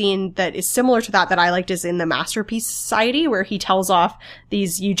another scene that is similar to that I liked is in the Masterpiece Society, where he tells off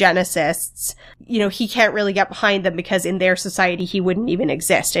these eugenicists. You know, he can't really get behind them because in their society he wouldn't even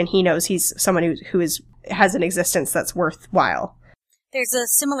exist, and he knows he's someone who has an existence that's worthwhile. There's a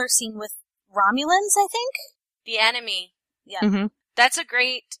similar scene with Romulans, I think? The Enemy. Yeah. Mm-hmm. That's a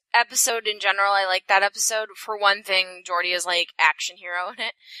great episode in general. I like that episode. For one thing, Geordi is like action hero in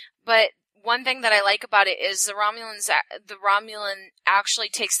it. But one thing that I like about it is the Romulan actually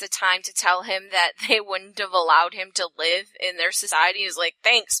takes the time to tell him that they wouldn't have allowed him to live in their society. He's like,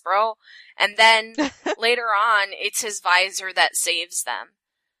 thanks, bro. And then later on, it's his visor that saves them.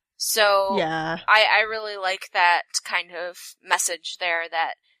 So Yeah. I really like that kind of message there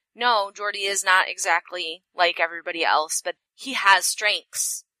that, no, Geordi is not exactly like everybody else, but he has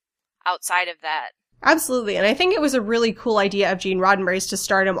strengths outside of that. Absolutely. And I think it was a really cool idea of Gene Roddenberry's to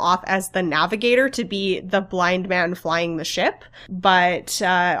start him off as the navigator, to be the blind man flying the ship. But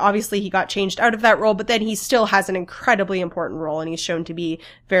obviously he got changed out of that role, but then he still has an incredibly important role, and he's shown to be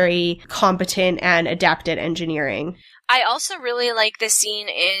very competent and adept at engineering. I also really like the scene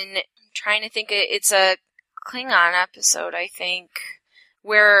in, I'm trying to think, it's a Klingon episode, I think,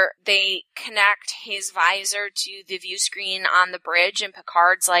 where they connect his visor to the view screen on the bridge, and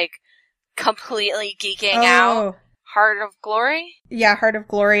Picard's like completely geeking out. Heart of Glory? Yeah, Heart of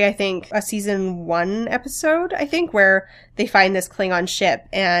Glory, I think, a season 1 episode, I think, where they find this Klingon ship,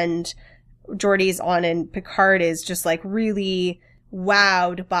 and Geordi's on, and Picard is just like really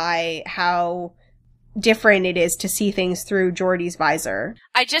wowed by how different it is to see things through Geordi's visor.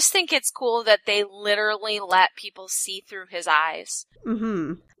 I just think it's cool that they literally let people see through his eyes.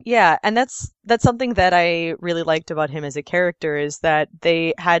 Mm-hmm. Yeah, and that's something that I really liked about him as a character, is that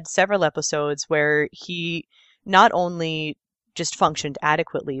they had several episodes where he not only just functioned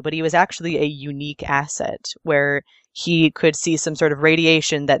adequately, but he was actually a unique asset, where he could see some sort of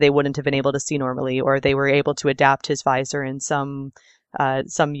radiation that they wouldn't have been able to see normally, or they were able to adapt his visor in some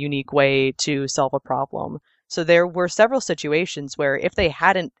unique way to solve a problem. So there were several situations where if they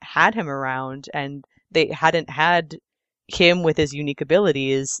hadn't had him around, and they hadn't had him with his unique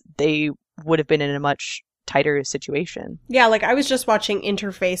abilities, they would have been in a much tighter situation. Yeah, like I was just watching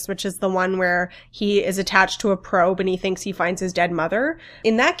Interface, which is the one where he is attached to a probe and he thinks he finds his dead mother.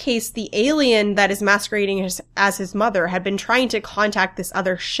 In that case, the alien that is masquerading as his mother had been trying to contact this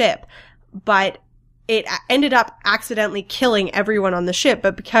other ship, but it ended up accidentally killing everyone on the ship.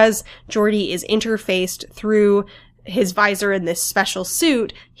 But because Geordi is interfaced through his visor in this special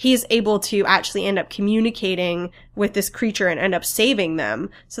suit, he's able to actually end up communicating with this creature and end up saving them.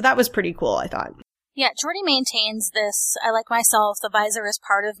 So that was pretty cool, I thought. Yeah, Geordi maintains this, I like myself, the visor is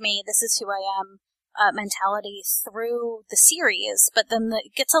part of me, this is who I am, mentality through the series, but then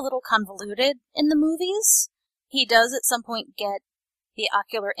it gets a little convoluted in the movies. He does at some point get the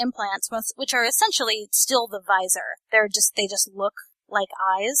ocular implants, which are essentially still the visor. They just look like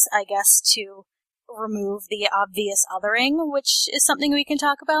eyes, I guess, to remove the obvious othering, which is something we can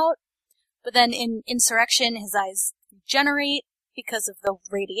talk about. But then in Insurrection, his eyes regenerate because of the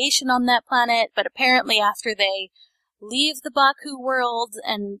radiation on that planet, but apparently after they leave the Baku world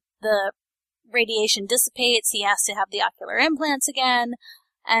and the radiation dissipates, he has to have the ocular implants again,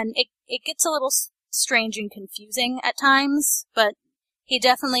 and it gets a little strange and confusing at times, but he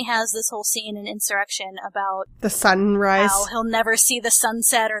definitely has this whole scene in Insurrection about the sunrise. How he'll never see the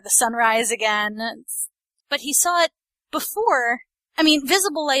sunset or the sunrise again. But he saw it before. I mean,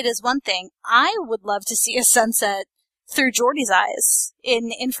 visible light is one thing. I would love to see a sunset through Geordi's eyes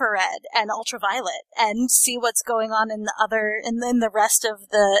in infrared and ultraviolet and see what's going on in the rest of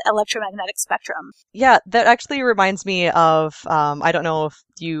the electromagnetic spectrum. Yeah, that actually reminds me of, I don't know if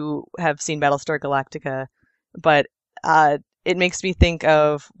you have seen Battlestar Galactica, but it makes me think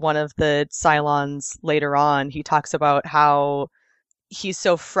of one of the Cylons later on. He talks about how he's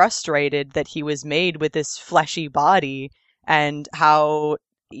so frustrated that he was made with this fleshy body, and how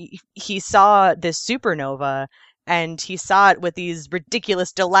he saw this supernova, and he saw it with these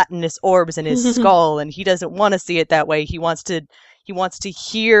ridiculous gelatinous orbs in his skull, and he doesn't want to see it that way. He wants to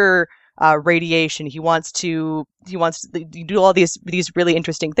hear radiation. He wants to do all these really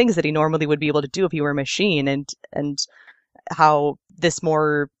interesting things that he normally would be able to do if he were a machine, and how this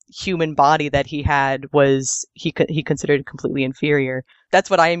more human body that he had was he considered completely inferior. That's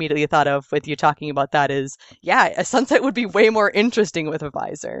what I immediately thought of with you talking about that is, yeah, a sunset would be way more interesting with a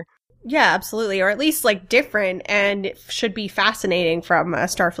visor. Yeah, absolutely. Or at least like different, and it should be fascinating from a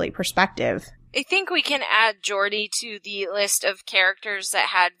Starfleet perspective. I think we can add Geordi to the list of characters that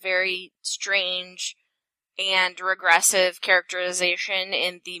had very strange and regressive characterization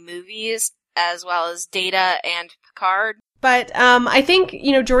in the movies, as well as Data and Picard. But I think,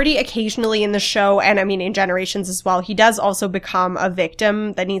 Geordi occasionally in the show, and I mean in Generations as well, he does also become a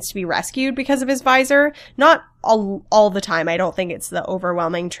victim that needs to be rescued because of his visor. Not all the time. I don't think it's the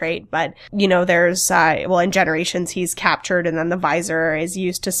overwhelming trait, but, there's, in Generations he's captured and then the visor is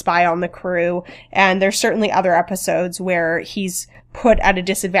used to spy on the crew. And there's certainly other episodes where he's put at a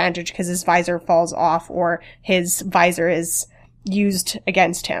disadvantage because his visor falls off or his visor is used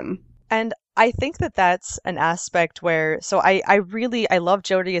against him. And I think that that's an aspect where, so I love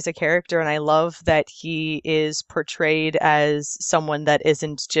Geordi as a character, and I love that he is portrayed as someone that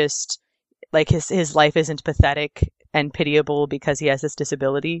isn't just, like, his life isn't pathetic and pitiable because he has this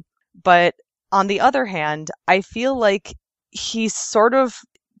disability. But on the other hand, I feel like he sort of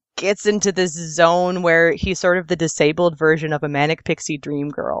gets into this zone where he's sort of the disabled version of a manic pixie dream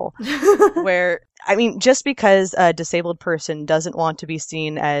girl. Where, I mean, just because a disabled person doesn't want to be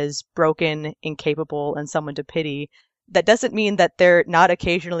seen as broken, incapable, and someone to pity, that doesn't mean that they're not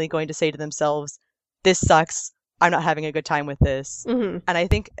occasionally going to say to themselves, this sucks, I'm not having a good time with this. Mm-hmm. And I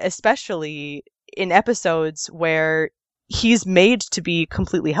think especially in episodes where he's made to be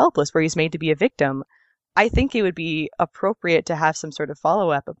completely helpless, where he's made to be a victim, I think it would be appropriate to have some sort of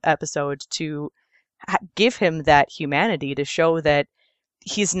follow-up episode to give him that humanity, to show that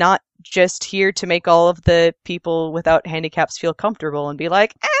he's not just here to make all of the people without handicaps feel comfortable and be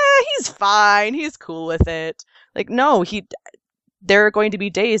like, he's fine, he's cool with it. Like, no, there are going to be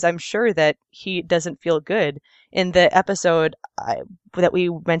days, I'm sure, that he doesn't feel good. In the episode that we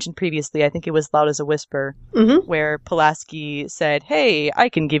mentioned previously, I think it was Loud as a Whisper, mm-hmm. where Pulaski said, hey, I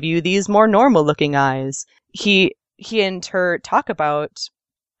can give you these more normal-looking eyes. He and her talk about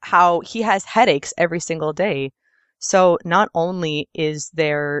how he has headaches every single day. So not only is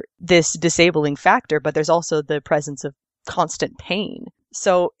there this disabling factor, but there's also the presence of constant pain.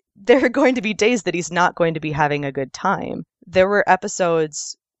 So there are going to be days that he's not going to be having a good time. There were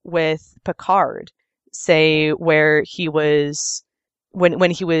episodes with Picard, say, where he was,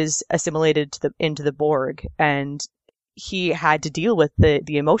 when he was assimilated into the Borg, and he had to deal with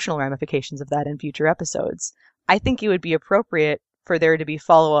the emotional ramifications of that in future episodes. I think it would be appropriate for there to be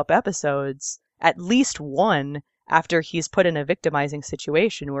follow-up episodes, at least one, after he's put in a victimizing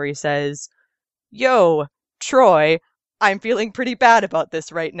situation where he says, yo, Troy, I'm feeling pretty bad about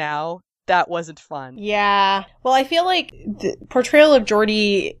this right now. That wasn't fun. Yeah. Well, I feel like the portrayal of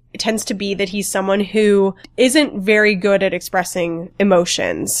Geordi tends to be that he's someone who isn't very good at expressing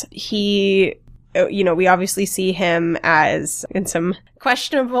emotions. He, we obviously see him as in some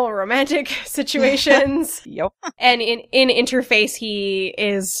questionable romantic situations. Yep. And in Interface, he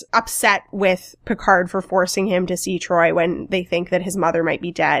is upset with Picard for forcing him to see Troy when they think that his mother might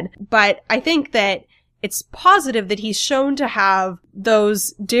be dead. But I think that it's positive that he's shown to have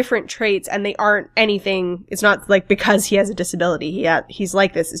those different traits, and they aren't anything. It's not like because he has a disability he's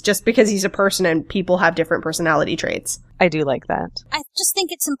like this. It's just because he's a person and people have different personality traits. I do like that. I just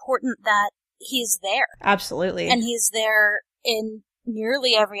think it's important that he's there. Absolutely. And he's there in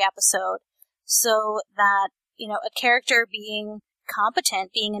nearly every episode, so that, a character being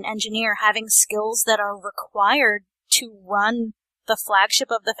competent, being an engineer, having skills that are required to run the flagship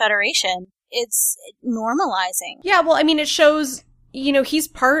of the Federation, it's normalizing. Yeah, well, I mean, it shows, he's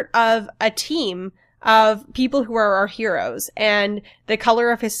part of a team of people who are our heroes, and the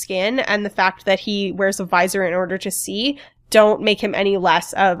color of his skin and the fact that he wears a visor in order to see don't make him any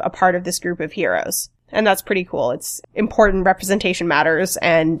less of a part of this group of heroes. And that's pretty cool. It's important. Representation matters,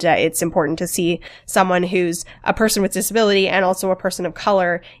 and it's important to see someone who's a person with disability and also a person of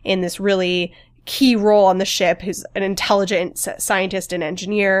color in this really key role on the ship, who's an intelligent scientist and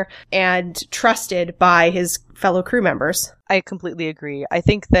engineer and trusted by his fellow crew members. I completely agree. I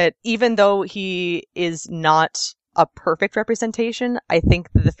think that even though he is not a perfect representation, I think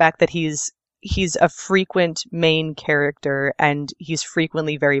that the fact that he's a frequent main character and he's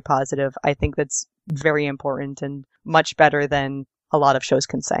frequently very positive, I think that's very important and much better than a lot of shows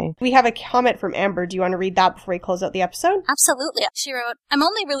can say. We have a comment from Amber. Do you want to read that before we close out the episode? Absolutely. She wrote, I'm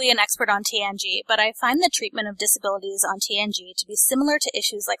only really an expert on TNG, but I find the treatment of disabilities on TNG to be similar to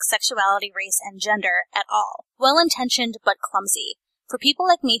issues like sexuality, race, and gender at all. Well-intentioned, but clumsy. For people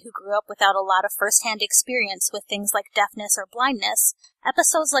like me who grew up without a lot of first-hand experience with things like deafness or blindness,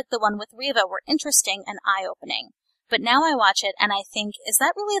 episodes like the one with Riva were interesting and eye-opening. But now I watch it and I think, is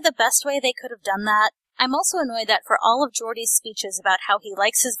that really the best way they could have done that? I'm also annoyed that for all of Geordie's speeches about how he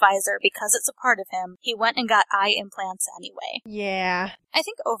likes his visor because it's a part of him, he went and got eye implants anyway. Yeah. I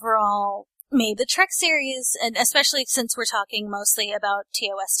think overall, maybe the Trek series, and especially since we're talking mostly about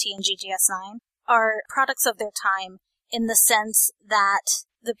TOST and GGS9, are products of their time in the sense that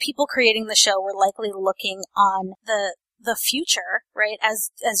the people creating the show were likely looking on the future, right, as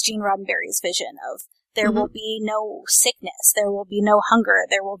Gene Roddenberry's vision of there will be no sickness, there will be no hunger,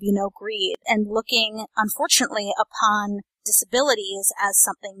 there will be no greed, and looking, unfortunately, upon disabilities as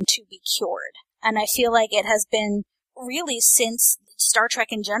something to be cured. And I feel like it has been really since Star Trek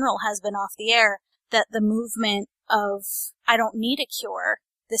in general has been off the air that the movement of, I don't need a cure,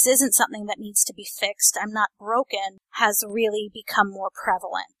 this isn't something that needs to be fixed, I'm not broken, has really become more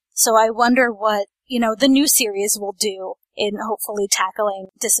prevalent. So I wonder what, the new series will do in hopefully tackling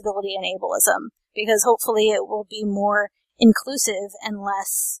disability and ableism. Because hopefully it will be more inclusive and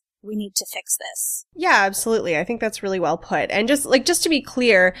less, we need to fix this. Yeah, absolutely. I think that's really well put. And just to be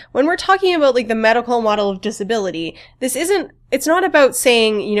clear, when we're talking about the medical model of disability, it's not about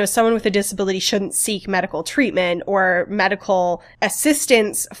saying, someone with a disability shouldn't seek medical treatment or medical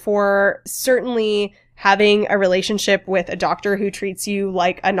assistance for certainly having a relationship with a doctor who treats you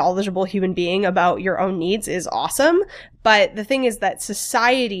like a knowledgeable human being about your own needs is awesome. But the thing is that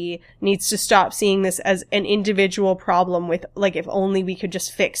society needs to stop seeing this as an individual problem with, if only we could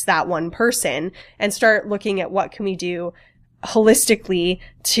just fix that one person, and start looking at what can we do holistically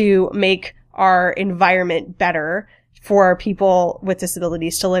to make our environment better for people with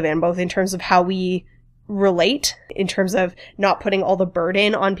disabilities to live in, both in terms of how we relate, in terms of not putting all the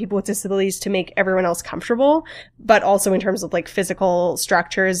burden on people with disabilities to make everyone else comfortable, but also in terms of physical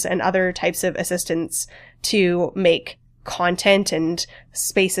structures and other types of assistance to make content and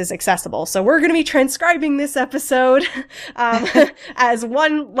spaces accessible. So we're going to be transcribing this episode as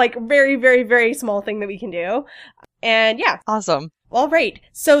one very, very, very small thing that we can do. And yeah. Awesome. All right.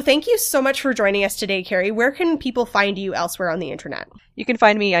 So thank you so much for joining us today, Carrie. Where can people find you elsewhere on the internet? You can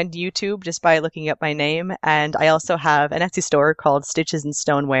find me on YouTube just by looking up my name. And I also have an Etsy store called Stitches and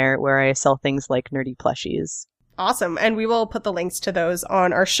Stoneware where I sell things like nerdy plushies. Awesome. And we will put the links to those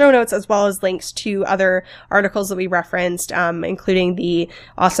on our show notes, as well as links to other articles that we referenced, including the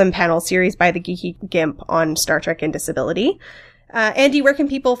awesome panel series by the Geeky Gimp on Star Trek and disability. Andy, where can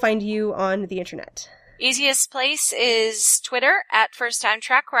people find you on the internet? Easiest place is Twitter at First Time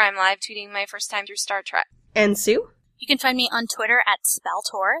Trek, where I'm live tweeting my first time through Star Trek. And Sue? You can find me on Twitter at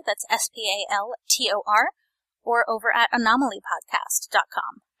Spaltor, that's SPALTOR, or over at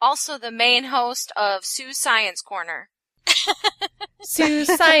anomalypodcast.com. Also the main host of Sue's Science Corner.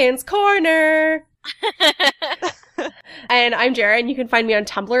 Sue's Science Corner! And I'm Jara, and you can find me on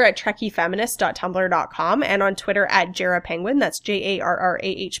Tumblr at trekkiefeminist.tumblr.com and on Twitter at Jara Penguin. That's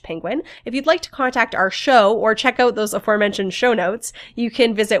JARRAH Penguin. If you'd like to contact our show or check out those aforementioned show notes, you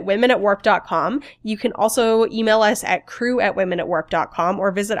can visit womenatwarp.com. You can also email us at crew@womenatwarp.com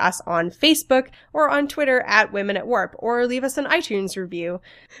or visit us on Facebook or on Twitter at Women at Warp or leave us an iTunes review.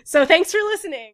 So thanks for listening.